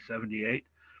in, I think, 78.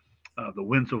 the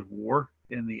Winds of War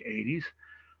in the 80s,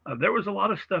 there was a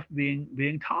lot of stuff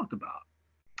being talked about.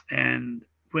 And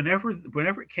whenever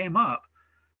it came up,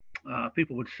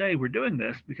 people would say, we're doing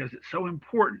this because it's so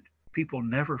important. People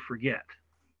never forget.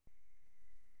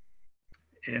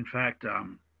 In fact,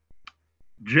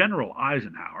 General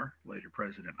Eisenhower, later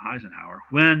President Eisenhower,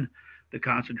 when the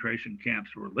concentration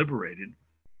camps were liberated,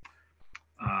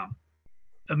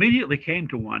 immediately came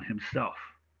to one himself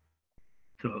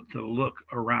to look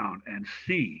around and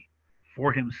see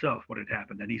for himself what had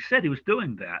happened. And he said he was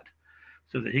doing that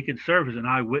so that he could serve as an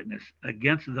eyewitness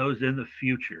against those in the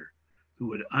future who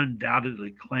would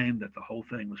undoubtedly claim that the whole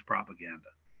thing was propaganda.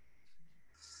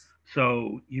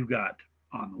 So you've got,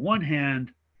 on the one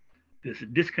hand, this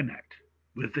disconnect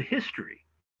with the history.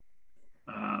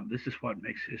 This is what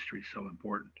makes history so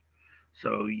important.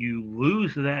 So you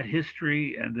lose that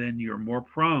history, and then you're more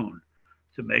prone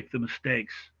to make the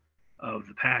mistakes of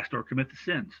the past or commit the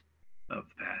sins of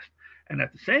the past. And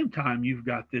at the same time, you've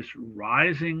got this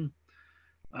rising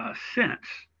sense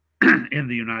in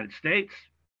the United States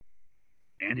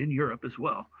and in Europe as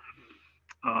well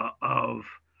of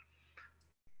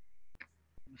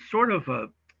sort of a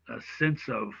sense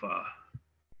of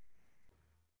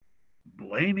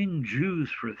blaming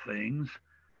Jews for things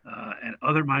and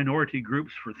other minority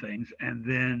groups for things, and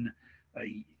then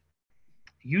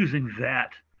using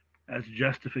that as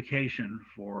justification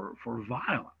for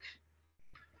violence.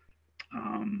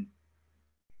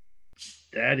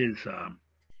 That is,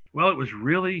 well, it was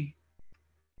really,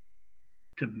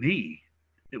 to me,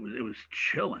 it was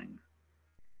chilling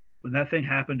when that thing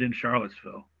happened in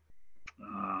Charlottesville.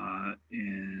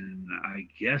 In, I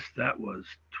guess that was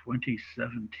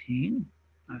 2017,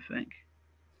 I think.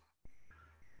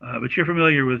 But you're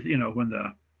familiar with, when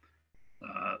the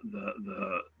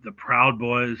Proud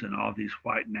Boys and all these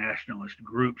white nationalist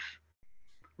groups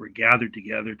were gathered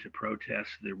together to protest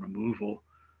the removal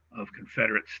of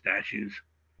Confederate statues.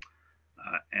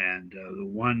 And the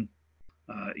one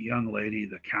young lady,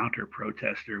 the counter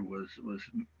protester, was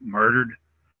murdered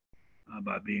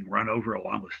by being run over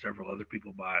along with several other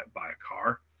people by a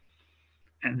car.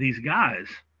 And these guys,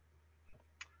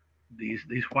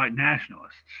 these white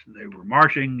nationalists, they were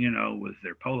marching, with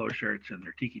their polo shirts and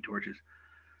their tiki torches,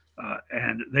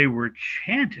 and they were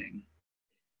chanting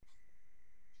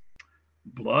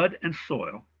 "Blood and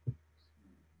Soil,"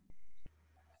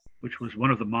 which was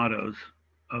one of the mottos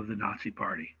of the Nazi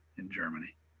Party in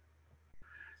Germany.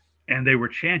 And they were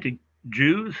chanting,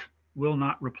 "Jews will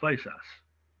not replace us,"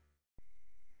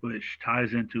 which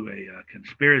ties into a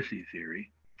conspiracy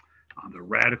theory on the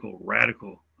radical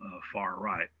far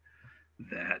right,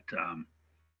 that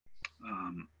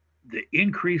the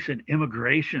increase in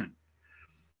immigration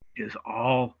is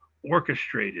all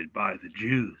orchestrated by the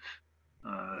Jews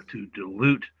to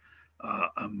dilute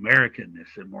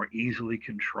Americanness and more easily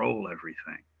control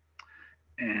everything.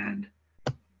 And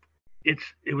it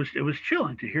was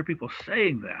chilling to hear people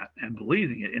saying that and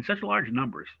believing it in such large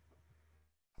numbers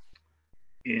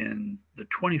in the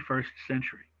 21st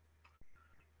century.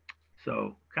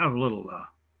 So, kind of a little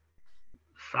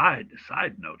side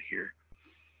note here.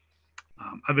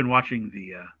 I've been watching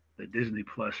the Disney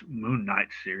Plus Moon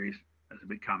Knight series as a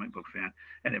big comic book fan,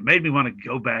 and it made me want to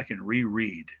go back and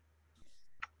reread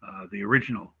the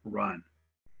original run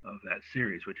of that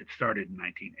series, which had started in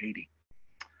 1980.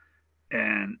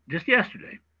 And just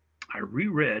yesterday, I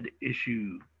reread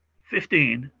issue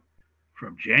 15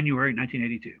 from January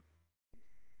 1982,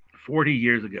 40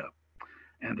 years ago.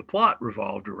 And the plot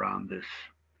revolved around this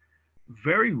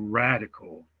very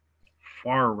radical,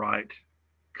 far-right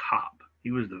cop. He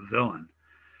was the villain,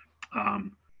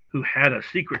 who had a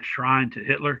secret shrine to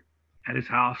Hitler at his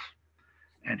house,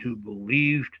 and who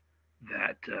believed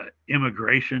that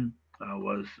immigration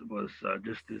was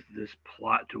just this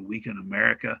plot to weaken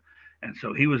America. And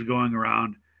so he was going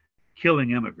around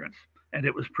killing immigrants. And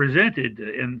it was presented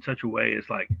in such a way as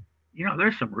like,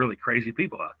 there's some really crazy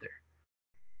people out there.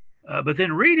 But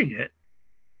then reading it,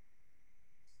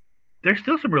 there's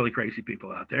still some really crazy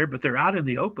people out there, but they're out in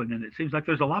the open, and it seems like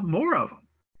there's a lot more of them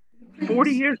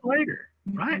 40 years later,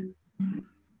 right?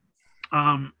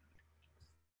 And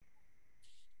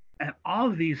all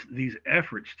of these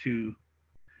efforts to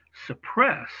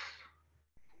suppress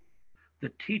the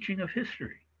teaching of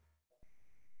history,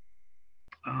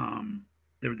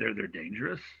 they're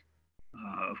dangerous.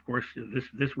 Of course,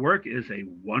 this work is a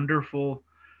wonderful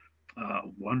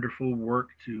work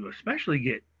to especially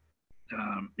get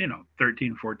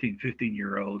 13, 14,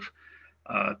 15-year-olds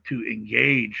to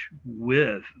engage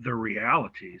with the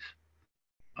realities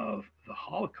of the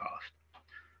Holocaust.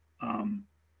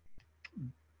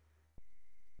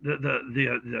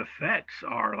 the effects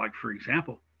are like, for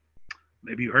example,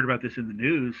 maybe you heard about this in the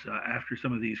news after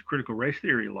some of these critical race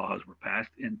theory laws were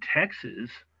passed in Texas.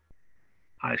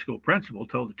 High school principal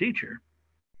told the teacher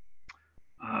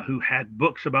who had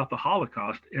books about the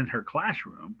Holocaust in her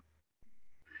classroom,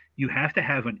 you have to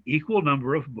have an equal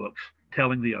number of books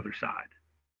telling the other side.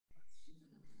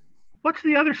 What's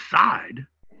the other side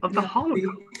of the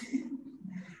Holocaust?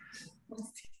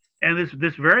 And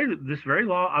this very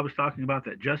law I was talking about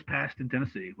that just passed in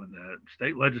Tennessee when the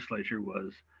state legislature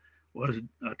was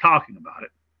talking about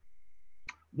it.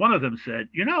 One of them said,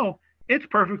 it's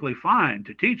perfectly fine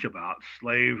to teach about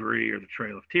slavery or the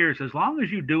Trail of Tears as long as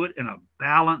you do it in a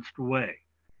balanced way.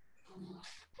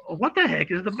 What the heck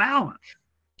is the balance,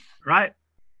 right?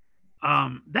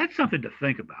 That's something to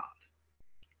think about.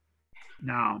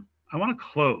 Now, I want to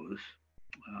close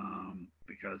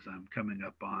because I'm coming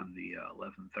up on the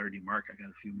 11:30 mark. I got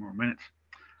a few more minutes.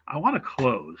 I want to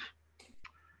close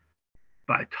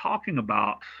by talking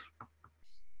about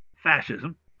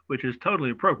fascism, which is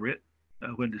totally appropriate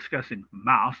when discussing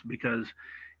MAUS, because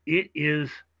it is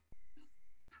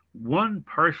one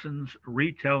person's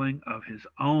retelling of his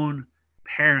own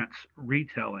parents'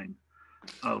 retelling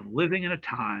of living in a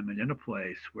time and in a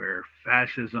place where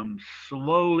fascism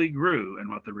slowly grew and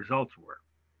what the results were.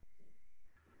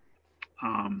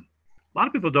 A lot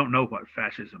of people don't know what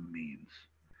fascism means.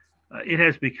 It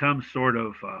has become sort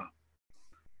of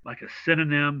like a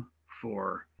synonym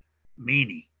for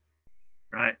meanie,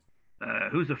 right?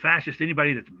 Who's a fascist?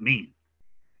 Anybody that's mean.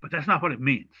 But that's not what it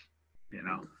means,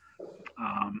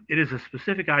 It is a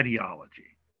specific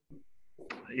ideology.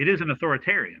 It is an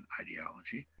authoritarian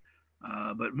ideology.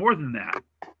 But more than that,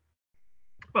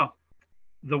 well,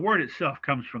 the word itself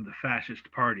comes from the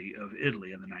fascist party of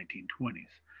Italy in the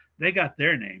 1920s. They got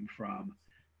their name from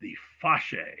the fasce,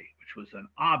 which was an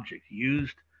object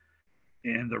used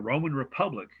in the Roman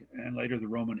Republic and later the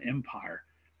Roman Empire.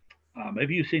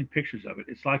 Maybe you've seen pictures of it.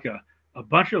 It's like a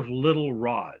bunch of little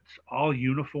rods, all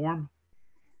uniform,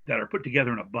 that are put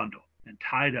together in a bundle and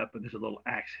tied up, and there's a little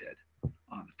axe head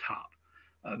on the top.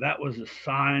 That was a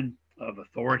sign of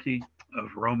authority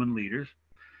of Roman leaders.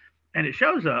 And it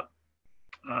shows up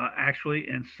actually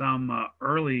in some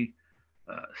early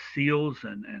seals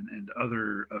and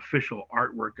other official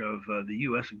artwork of the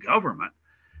US government,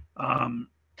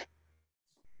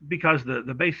 because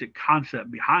the basic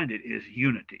concept behind it is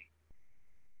unity.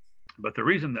 But the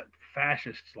reason that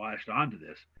fascists latched onto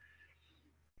this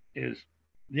is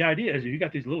the idea is if you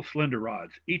got these little slender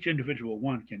rods, each individual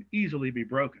one can easily be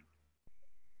broken.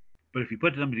 But if you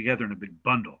put them together in a big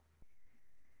bundle,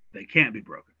 they can't be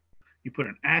broken. You put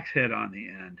an axe head on the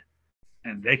end,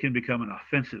 and they can become an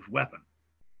offensive weapon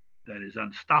that is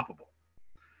unstoppable.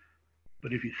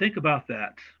 But if you think about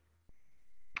that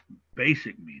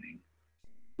basic meaning,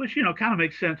 which, kind of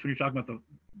makes sense when you're talking about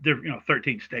the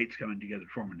 13 states coming together to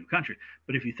form a new country.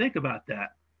 But if you think about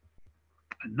that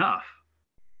enough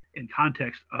in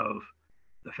context of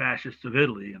the fascists of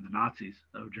Italy and the Nazis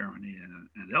of Germany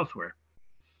and elsewhere,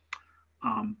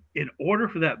 in order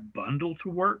for that bundle to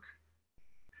work,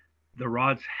 the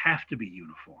rods have to be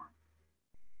uniform.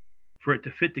 For it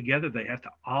to fit together, they have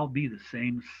to all be the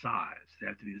same size. They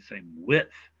have to be the same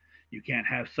width. You can't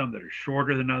have some that are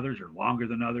shorter than others or longer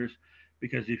than others,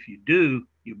 because if you do,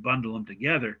 you bundle them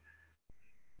together,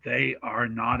 they are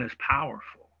not as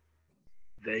powerful.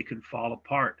 They can fall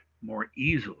apart more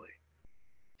easily.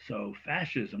 So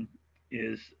fascism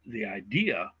is the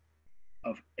idea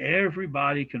of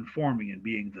everybody conforming and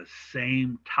being the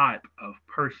same type of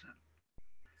person.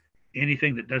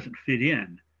 Anything that doesn't fit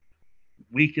in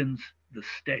weakens the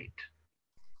state.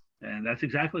 And that's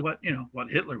exactly what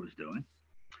Hitler was doing,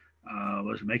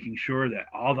 was making sure that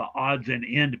all the odds and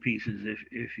end pieces,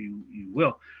 if you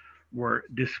will, were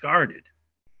discarded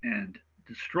and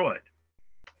destroyed.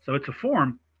 So it's a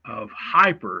form of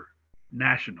hyper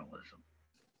nationalism.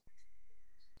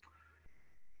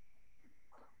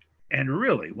 And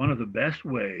really, one of the best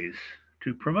ways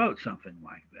to promote something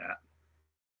like that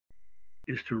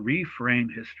is to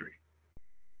reframe history.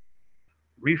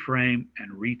 Reframe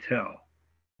and retell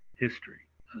history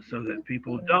so that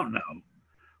people don't know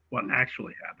what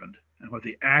actually happened and what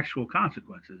the actual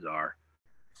consequences are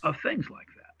of things like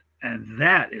that. And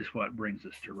that is what brings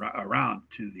us around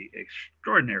to the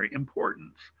extraordinary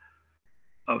importance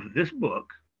of this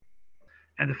book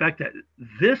and the fact that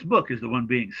this book is the one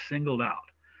being singled out.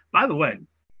 By the way,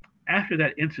 after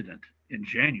that incident in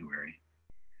January,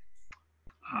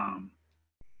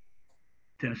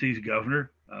 Tennessee's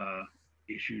governor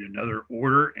issued another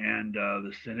order, and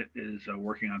the Senate is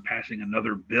working on passing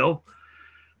another bill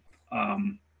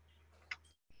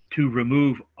to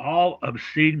remove all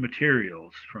obscene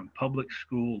materials from public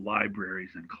school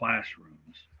libraries and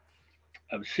classrooms.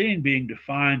 Obscene being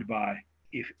defined by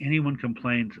if anyone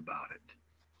complains about it,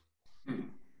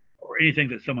 or anything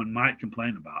that someone might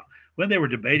complain about. When they were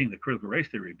debating the critical race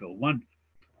theory bill, one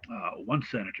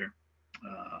senator,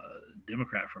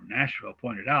 Democrat from Nashville,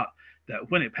 pointed out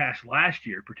that when it passed last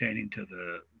year pertaining to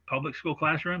the public school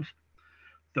classrooms,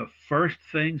 the first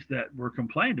things that were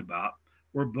complained about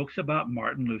were books about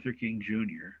Martin Luther King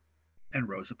Jr. and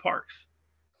Rosa Parks.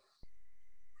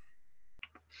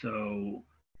 So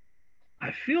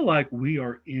I feel like we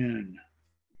are in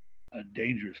a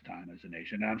dangerous time as a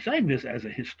nation. Now, I'm saying this as a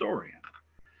historian.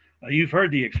 You've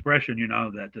heard the expression,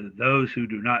 that those who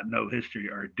do not know history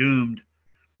are doomed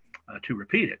to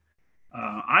repeat it.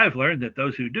 I have learned that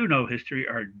those who do know history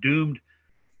are doomed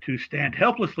to stand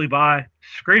helplessly by,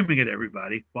 screaming at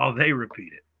everybody while they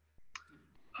repeat it.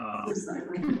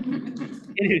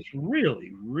 It is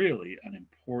really, really an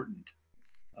important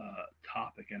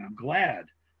topic, and I'm glad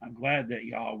that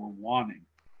y'all were wanting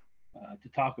to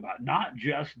talk about not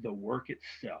just the work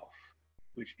itself,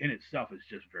 which in itself is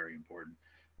just very important,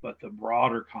 but the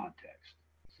broader context.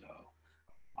 So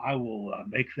I will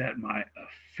make that my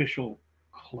official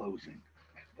closing.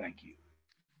 Thank you.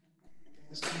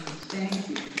 Thank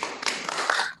you.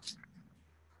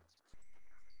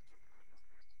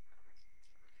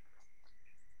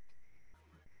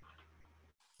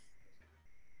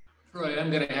 Troy, I'm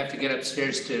going to have to get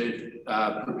upstairs to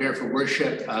prepare for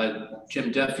worship.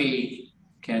 Jim Duffy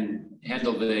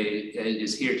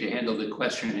is here to handle the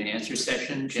question and answer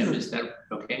session. Jim, sure. Is that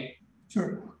okay?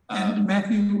 Sure. And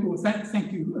Matthew, well,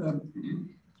 thank you.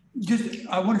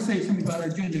 I want to say something about our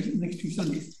agenda next 2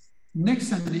 Sundays. Next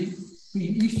Sunday,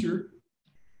 being Easter,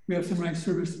 we have sunrise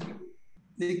service.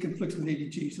 It conflicts with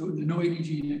ADG, so there's no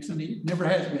ADG next Sunday. Never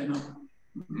has been on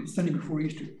Sunday before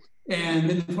Easter. And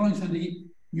then the following Sunday,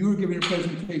 you were giving a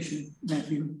presentation,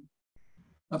 Matthew,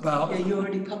 about. Yeah, you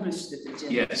already published it, didn't you?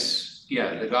 Yes.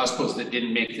 Yeah, the Gospels that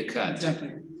didn't make the cut.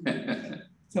 Exactly.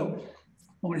 So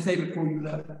I want to save it before you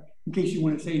left, in case you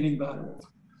want to say anything about it.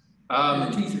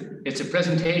 It's a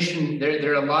presentation.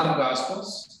 There are a lot of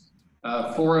Gospels.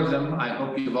 4 of them I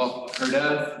hope you've all heard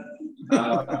of.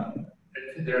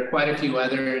 There are quite a few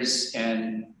others,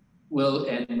 and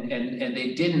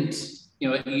they didn't.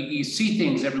 You see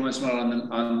things every once in a while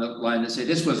on the line that say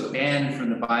this was banned from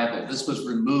the Bible, this was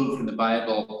removed from the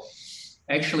Bible.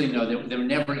 Actually, no, they were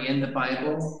never in the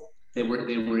Bible. They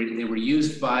were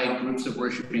used by groups of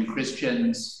worshiping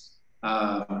Christians,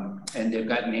 and they've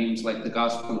got names like the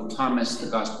Gospel of Thomas,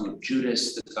 the Gospel of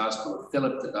Judas, the Gospel of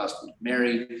Philip, the Gospel of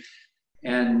Mary,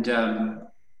 and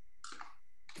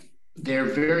they're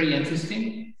very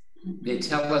interesting. They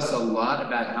tell us a lot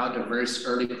about how diverse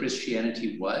early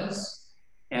Christianity was.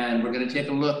 And we're going to take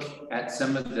a look at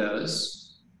some of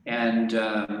those and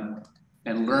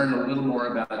learn a little more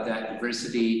about that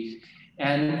diversity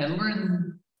and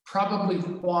learn probably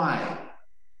why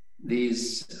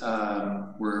these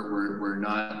were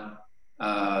not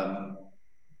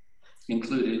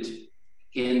included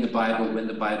in the Bible when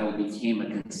the Bible became a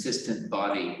consistent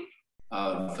body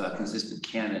of consistent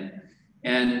canon.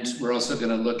 And we're also going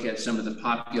to look at some of the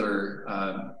popular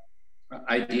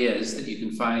ideas that you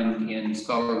can find in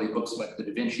scholarly books like the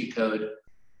Da Vinci Code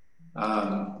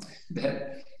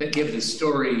that give the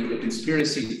story, the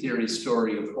conspiracy theory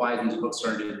story of why these books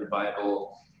aren't in the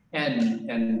Bible,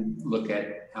 and look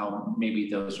at how maybe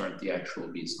those aren't the actual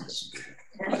reasons.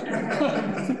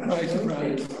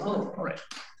 Surprise. All right.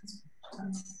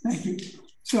 Thank you.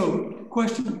 So,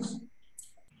 questions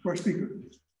for our speaker?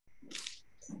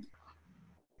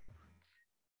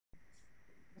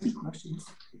 Any questions?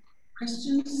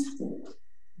 Questions?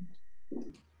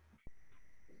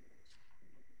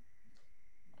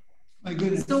 My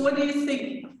goodness. So what do you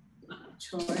think,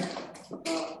 Troy,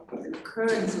 about the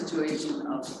current situation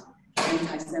of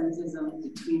anti-Semitism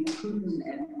between Putin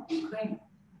and Ukraine?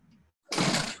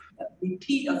 A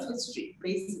repeat of history,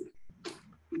 basically,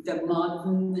 with the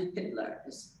modern Hitler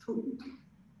is Putin.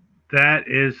 That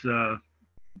is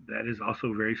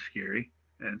also very scary,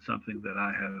 and something that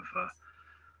I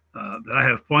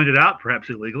have pointed out, perhaps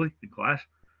illegally in class,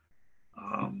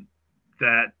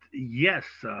 that yes,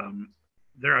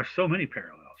 there are so many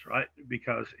parallels, right?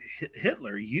 Because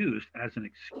Hitler used as an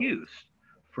excuse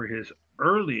for his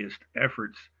earliest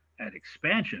efforts at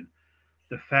expansion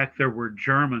the fact there were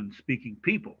German-speaking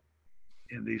people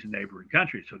in these neighboring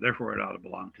countries, so therefore it ought to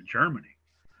belong to Germany.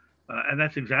 And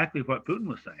that's exactly what Putin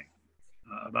was saying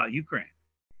about Ukraine.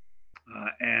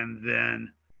 And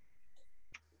then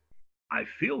I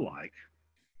feel like,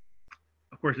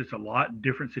 Of course, it's a lot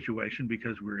different situation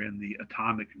because we're in the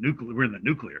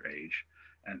nuclear age,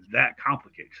 and that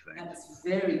complicates things. That's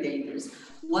very dangerous.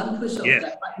 One push of Yes.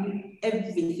 that button,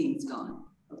 everything's gone.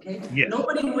 Okay? Yes.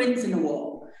 Nobody wins in a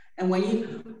war. And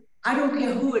I don't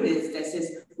care who it is that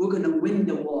says we're gonna win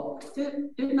the war.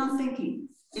 They're not thinking.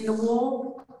 In the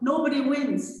war, nobody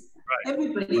wins. Right.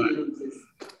 Everybody loses.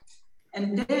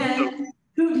 And then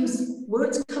Putin's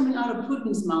words coming out of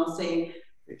Putin's mouth saying,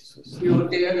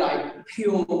 they're like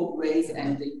pure race,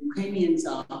 and the Ukrainians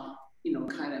are,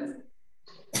 kind of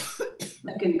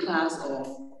second class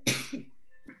or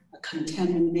a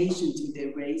contamination to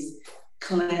their race,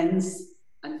 cleanse,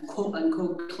 and quote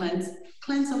unquote cleanse.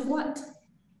 Cleanse of what?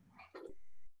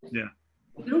 Yeah.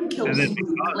 You don't kill people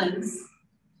to cleanse.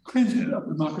 Cleanse of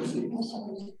democracy.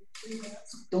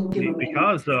 Don't give them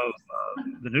because of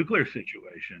the nuclear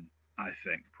situation, I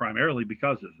think, primarily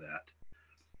because of that,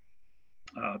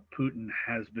 Putin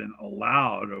has been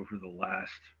allowed over the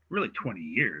last really 20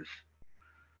 years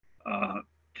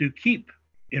to keep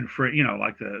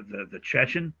like the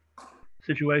Chechen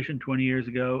situation 20 years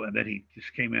ago, and then he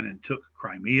just came in and took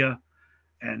Crimea,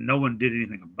 and no one did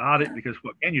anything about it because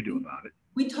what can you do about it?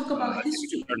 We talk about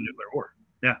history. A nuclear war.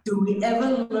 Yeah. Do we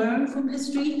ever learn from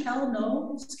history? Hell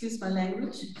no. Excuse my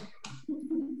language.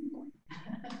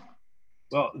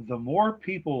 Well, the more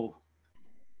people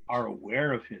are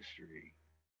aware of history,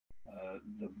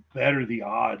 the better the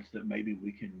odds that maybe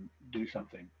we can do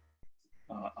something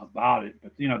about it.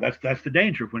 But that's the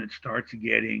danger when it starts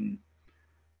getting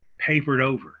papered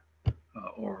over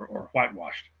or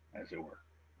whitewashed, as it were.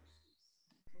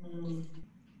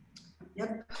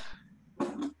 Yep.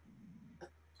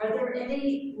 Are there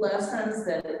any lessons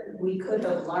that we could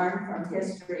have learned from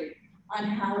history on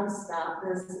how to stop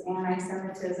this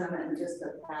anti-Semitism and just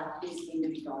the path we seem to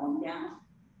be going down?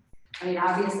 I mean,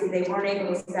 obviously they weren't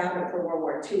able to stop it for World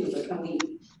War II, but how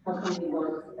can we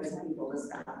work as people to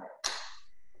stop it?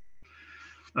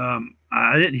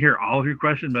 I didn't hear all of your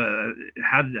question, but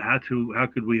how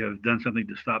could we have done something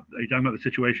to stop? Are you talking about the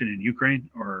situation in Ukraine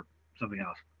or something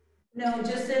else? No,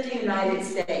 just in the United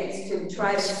States to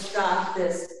try to stop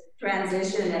this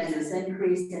transition and this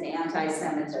increase in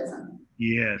anti-Semitism.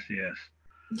 Yes.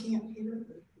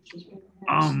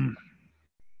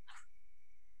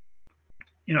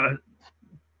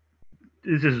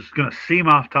 This is going to seem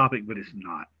off topic, but it's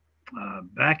not.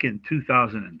 Back in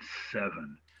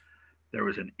 2007, there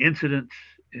was an incident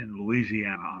in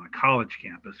Louisiana on a college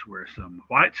campus where some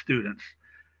white students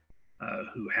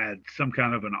who had some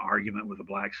kind of an argument with a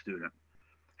black student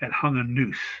had hung a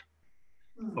noose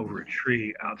over a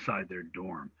tree outside their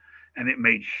dorm. And it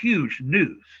made huge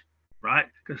news, right?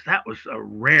 Because that was a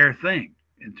rare thing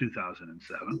in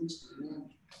 2007.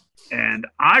 And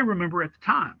I remember at the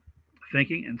time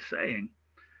thinking and saying,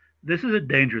 this is a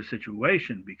dangerous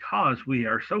situation because we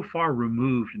are so far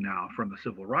removed now from the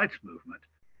civil rights movement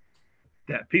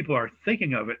that people are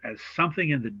thinking of it as something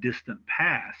in the distant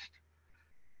past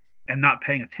and not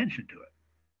paying attention to it,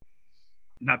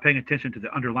 not paying attention to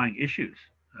the underlying issues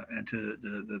and to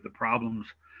the problems,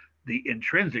 the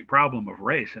intrinsic problem of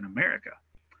race in America.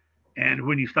 And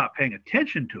when you stop paying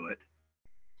attention to it,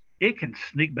 it can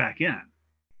sneak back in.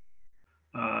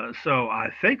 So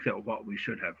I think that what we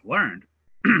should have learned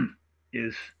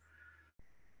is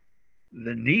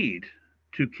the need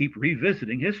to keep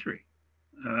revisiting history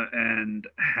and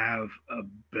have a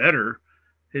better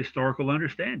historical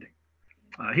understanding.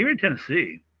 Here in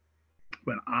Tennessee,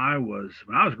 when I was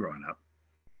growing up,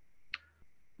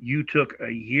 you took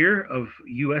a year of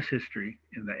U.S. history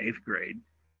in the 8th grade,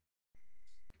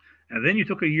 and then you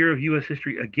took a year of U.S.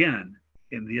 history again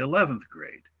in the 11th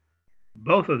grade,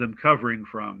 both of them covering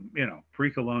from,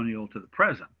 pre-colonial to the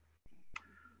present,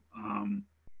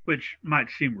 which might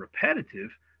seem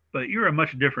repetitive, but you're a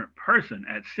much different person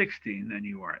at 16 than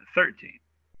you are at 13.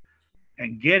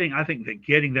 And I think that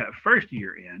getting that first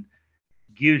year in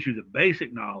gives you the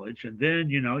basic knowledge, and then,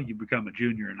 you become a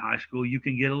junior in high school, you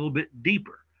can get a little bit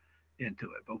deeper into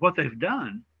it. But what they've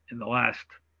done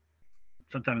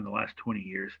sometime in the last 20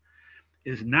 years,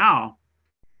 is now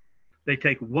they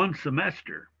take one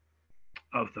semester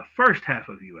of the first half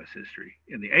of U.S. history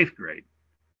in the 8th grade,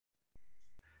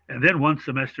 and then one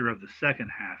semester of the second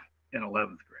half in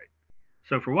 11th grade.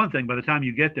 So for one thing, by the time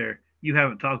you get there, you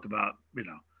haven't talked about,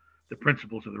 the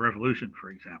principles of the revolution,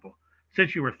 for example,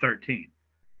 since you were 13.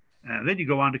 And then you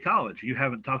go on to college. You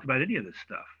haven't talked about any of this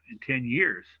stuff in 10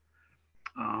 years.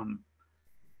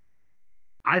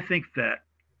 I think that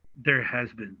there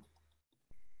has been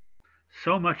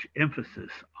so much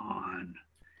emphasis on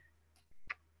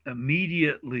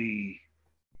immediately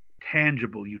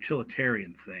tangible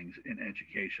utilitarian things in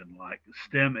education, like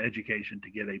STEM education to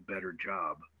get a better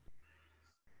job.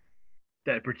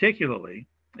 That particularly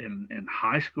in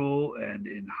high school and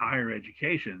in higher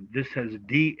education, this has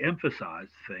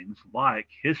de-emphasized things like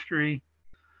history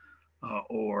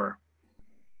or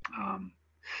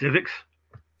civics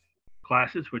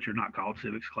classes, which are not called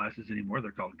civics classes anymore.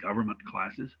 They're called government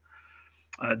classes.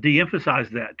 De-emphasize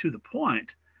that to the point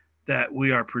that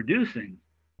we are producing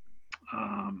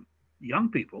young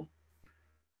people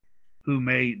who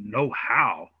may know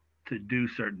how to do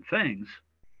certain things,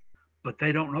 but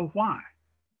they don't know why.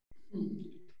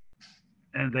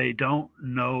 And they don't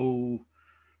know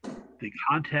the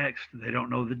context, they don't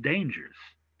know the dangers.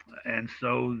 And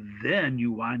so then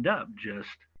you wind up just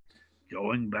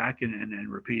going back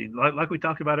and repeating, like we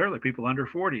talked about earlier, people under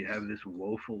 40 have this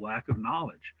woeful lack of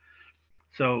knowledge.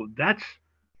 So that's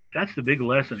the big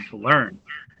lesson to learn,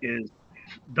 is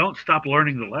don't stop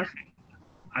learning the lesson,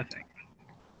 I think.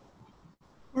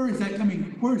 Where is that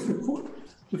coming? Where's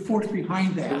the force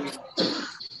behind that?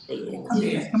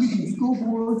 It's coming from school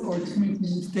boards, or it's coming from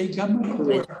the state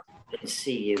government? Let's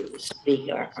see you, the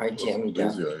speaker, our agenda.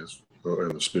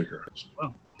 And the speaker.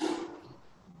 Well,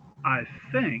 I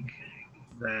think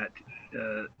that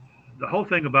the whole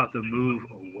thing about the move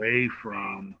away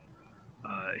from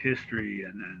history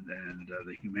and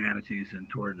the humanities and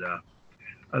toward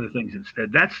other things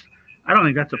instead, I don't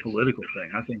think that's a political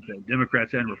thing. I think that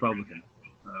Democrats and Republicans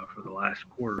for the last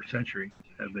quarter century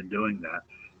have been doing that.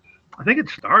 I think it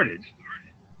started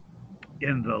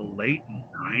in the late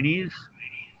 90s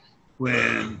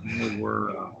when there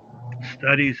were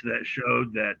studies that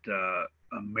showed that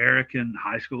American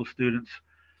high school students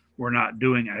were not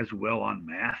doing as well on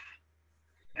math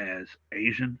as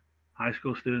Asian high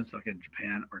school students, like in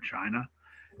Japan or China.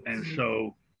 And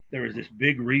so there was this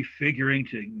big refiguring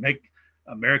to make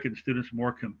American students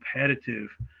more competitive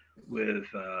with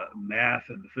math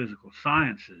and the physical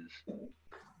sciences.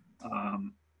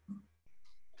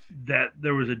 That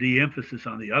there was a de-emphasis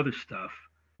on the other stuff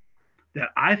that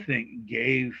I think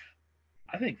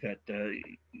that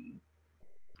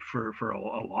for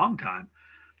a long time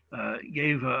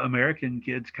gave American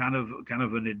kids kind of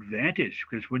an advantage,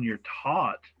 because when you're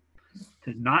taught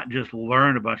to not just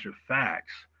learn a bunch of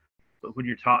facts, but when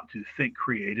you're taught to think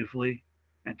creatively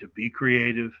and to be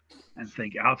creative and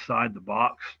think outside the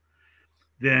box,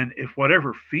 then if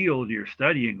whatever field you're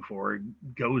studying for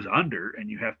goes under and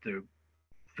you have to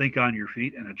think on your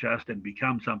feet and adjust and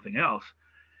become something else,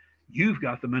 you've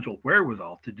got the mental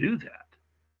wherewithal to do that.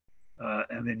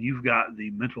 And then you've got the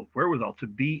mental wherewithal to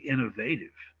be innovative,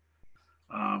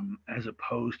 as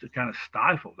opposed to kind of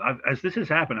stifled. As this has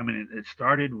happened, I mean, it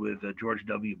started with George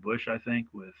W. Bush, I think,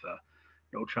 with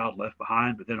No Child Left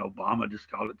Behind, but then Obama just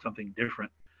called it something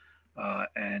different,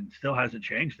 and still hasn't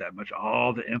changed that much.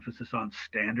 All the emphasis on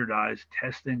standardized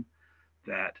testing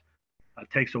that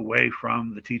takes away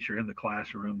from the teacher in the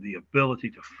classroom the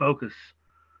ability to focus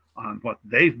on what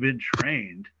they've been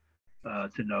trained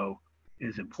to know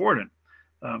is important.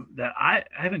 That I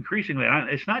have increasingly,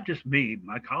 it's not just me,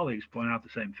 my colleagues point out the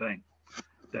same thing,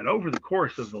 that over the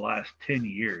course of the last 10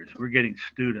 years, we're getting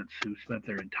students who spent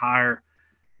their entire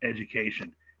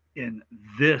education in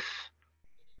this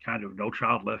kind of No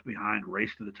Child Left Behind,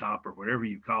 race to the top, or whatever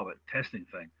you call it, testing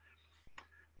thing.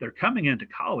 They're coming into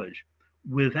college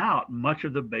without much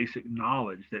of the basic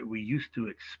knowledge that we used to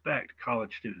expect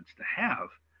college students to have.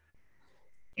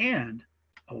 And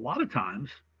a lot of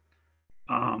times,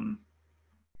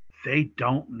 they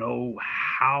don't know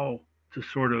how to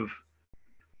sort of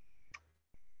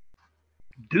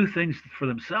do things for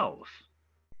themselves.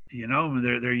 You know,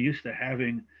 they're used to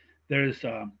having,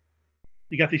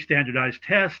 you got these standardized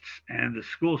tests, and the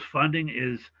school's funding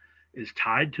is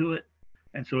tied to it.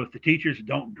 And so if the teachers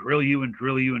don't drill you and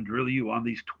drill you and drill you on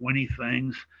these 20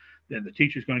 things, then the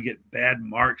teacher's going to get bad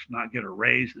marks, not get a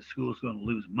raise. The school's going to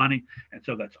lose money. And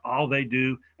so that's all they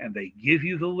do. And they give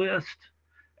you the list.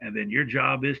 And then your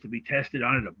job is to be tested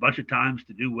on it a bunch of times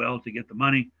to do well to get the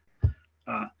money.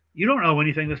 You don't know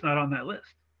anything that's not on that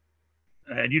list.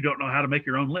 And you don't know how to make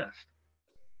your own list.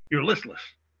 You're listless,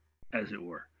 as it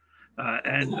were.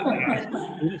 And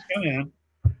students come in,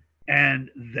 and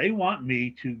they want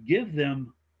me to give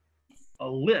them a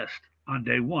list on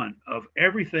day one of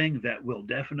everything that will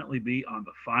definitely be on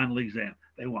the final exam.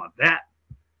 They want that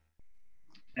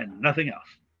and nothing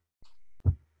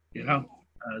else, you know?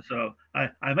 So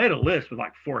I made a list with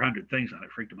like 400 things on it,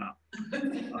 freaked them out.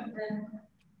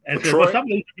 And said, well, some of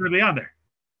these are going to be on there.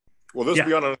 Will this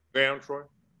be on an exam, Troy?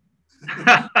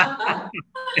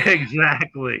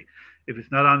 Exactly. If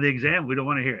it's not on the exam, we don't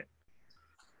want to hear it.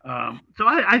 So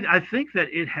I think that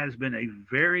it has been a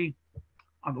very,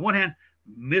 on the one hand,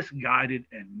 misguided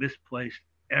and misplaced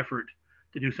effort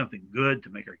to do something good to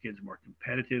make our kids more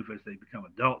competitive as they become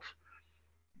adults.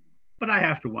 But I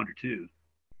have to wonder too,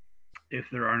 if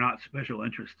there are not special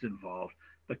interests involved,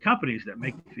 the companies that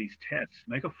make these tests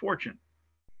make a fortune.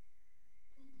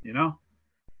 You know,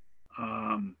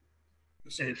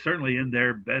 it's certainly in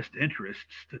their best interests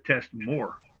to test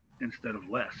more instead of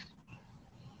less.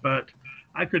 But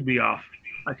I could be off.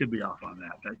 I could be off on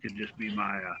that. That could just be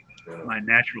my my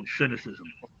natural cynicism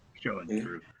showing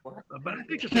through. But I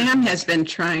think Pam has been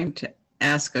trying to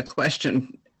ask a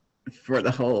question for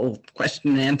the whole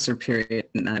question and answer period,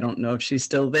 and I don't know if she's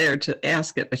still there to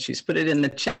ask it, but she's put it in the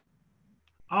chat.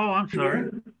 Oh, I'm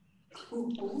sorry.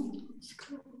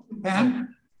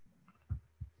 Pam?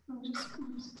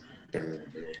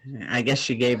 I guess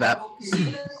she gave up.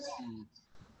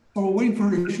 While we're waiting for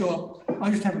her to show up,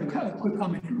 I just have a quick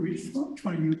comment to read in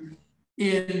front of you.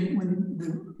 When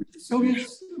the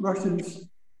Soviets, Russians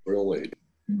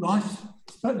launched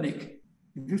Sputnik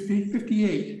in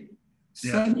 1958,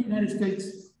 suddenly the United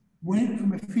States went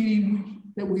from a feeling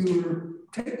that we were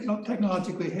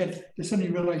technologically ahead to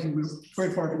suddenly realizing we were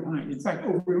very far behind. In fact,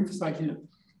 overemphasizing it.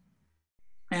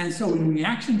 And so in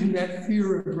reaction to that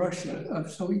fear of Russia,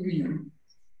 of Soviet Union,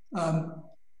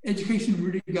 education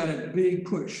really got a big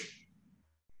push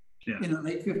in the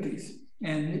late 50s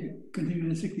and it continued in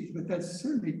the 60s, but that's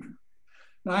certainly true.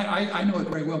 I know it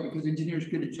very well because engineers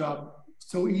get a job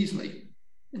so easily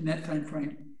in that time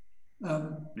frame.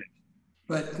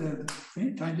 But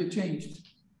times have changed.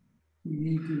 We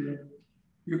need to,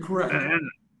 you're correct. And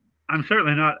I'm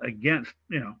certainly not against,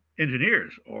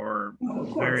 engineers or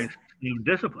various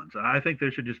disciplines. I think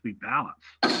there should just be balance.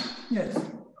 Yes.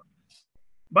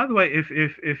 By the way,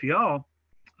 if y'all,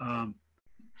 I'm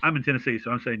in Tennessee, so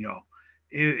I'm saying y'all.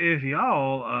 If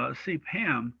y'all see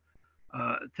Pam,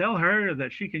 tell her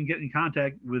that she can get in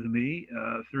contact with me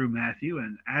through Matthew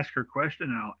and ask her question,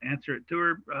 and I'll answer it to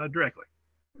her directly.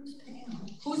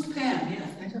 Who's Pam? Yeah,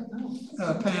 I don't know.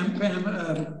 Pam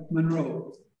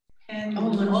Monroe. And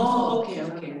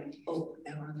okay. Oh,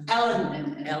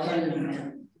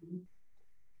 Ellen.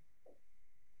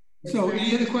 So,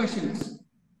 any other questions?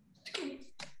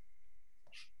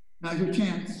 Now's your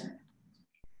chance.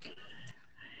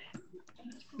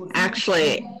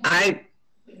 Actually, I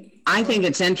think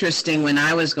it's interesting. When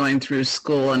I was going through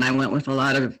school, and I went with a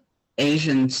lot of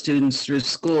Asian students through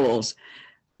schools,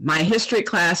 my history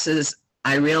classes,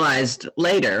 I realized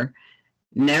later,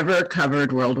 never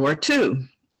covered World War II.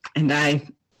 And I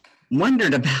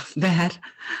wondered about that.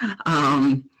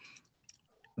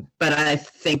 But I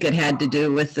think it had to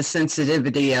do with the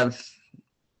sensitivity of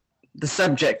the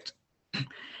subject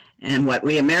and what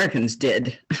we Americans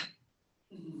did.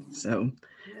 So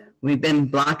we've been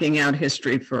blocking out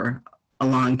history for a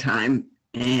long time.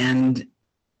 And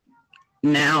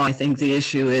now I think the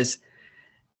issue is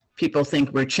people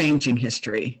think we're changing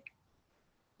history.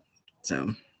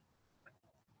 So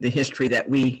the history that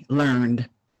we learned.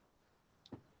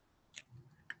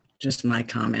 Just my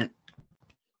comment.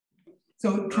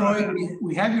 So Troy,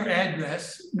 we have your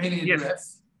address, mailing address.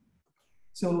 Yes.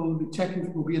 So the check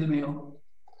will be in the mail.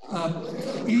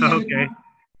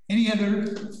 Any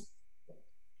other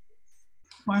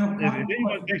final If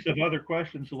anyone thinks of other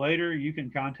questions later, you can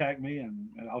contact me and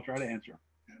I'll try to answer.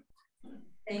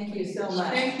 Thank you so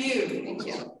much. Thank you.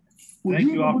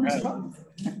 Thank you all for having me.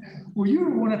 Will you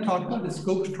ever want to talk about the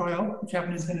Scopes trial, which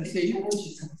happened in Tennessee?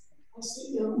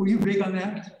 Were you big on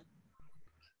that?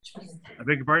 I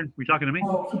beg your pardon? Were you talking to me?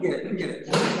 Oh, forget it.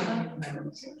 I'm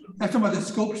talking about the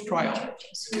Scopes trial.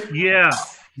 Yeah.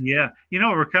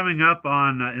 We're coming up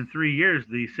on, in 3 years,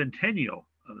 the centennial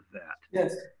of that.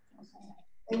 Yes.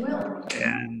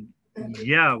 And I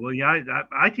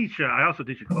also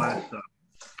teach a class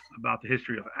about the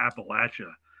history of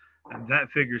Appalachia, and that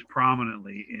figures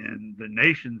prominently in the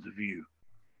nation's view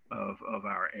of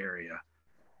our area.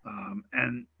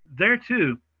 And there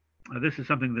too, this is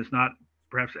something that's not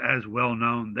perhaps as well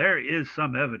known. There is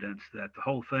some evidence that the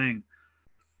whole thing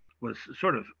was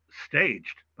sort of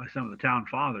staged by some of the town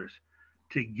fathers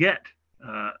to get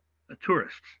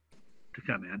tourists to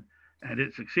come in, and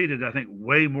it succeeded, I think,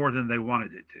 way more than they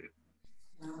wanted it to.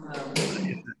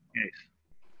 In this case.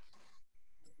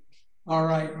 All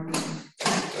right.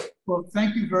 Well,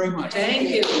 thank you very much. Thank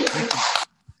you.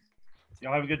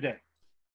 Y'all have a good day.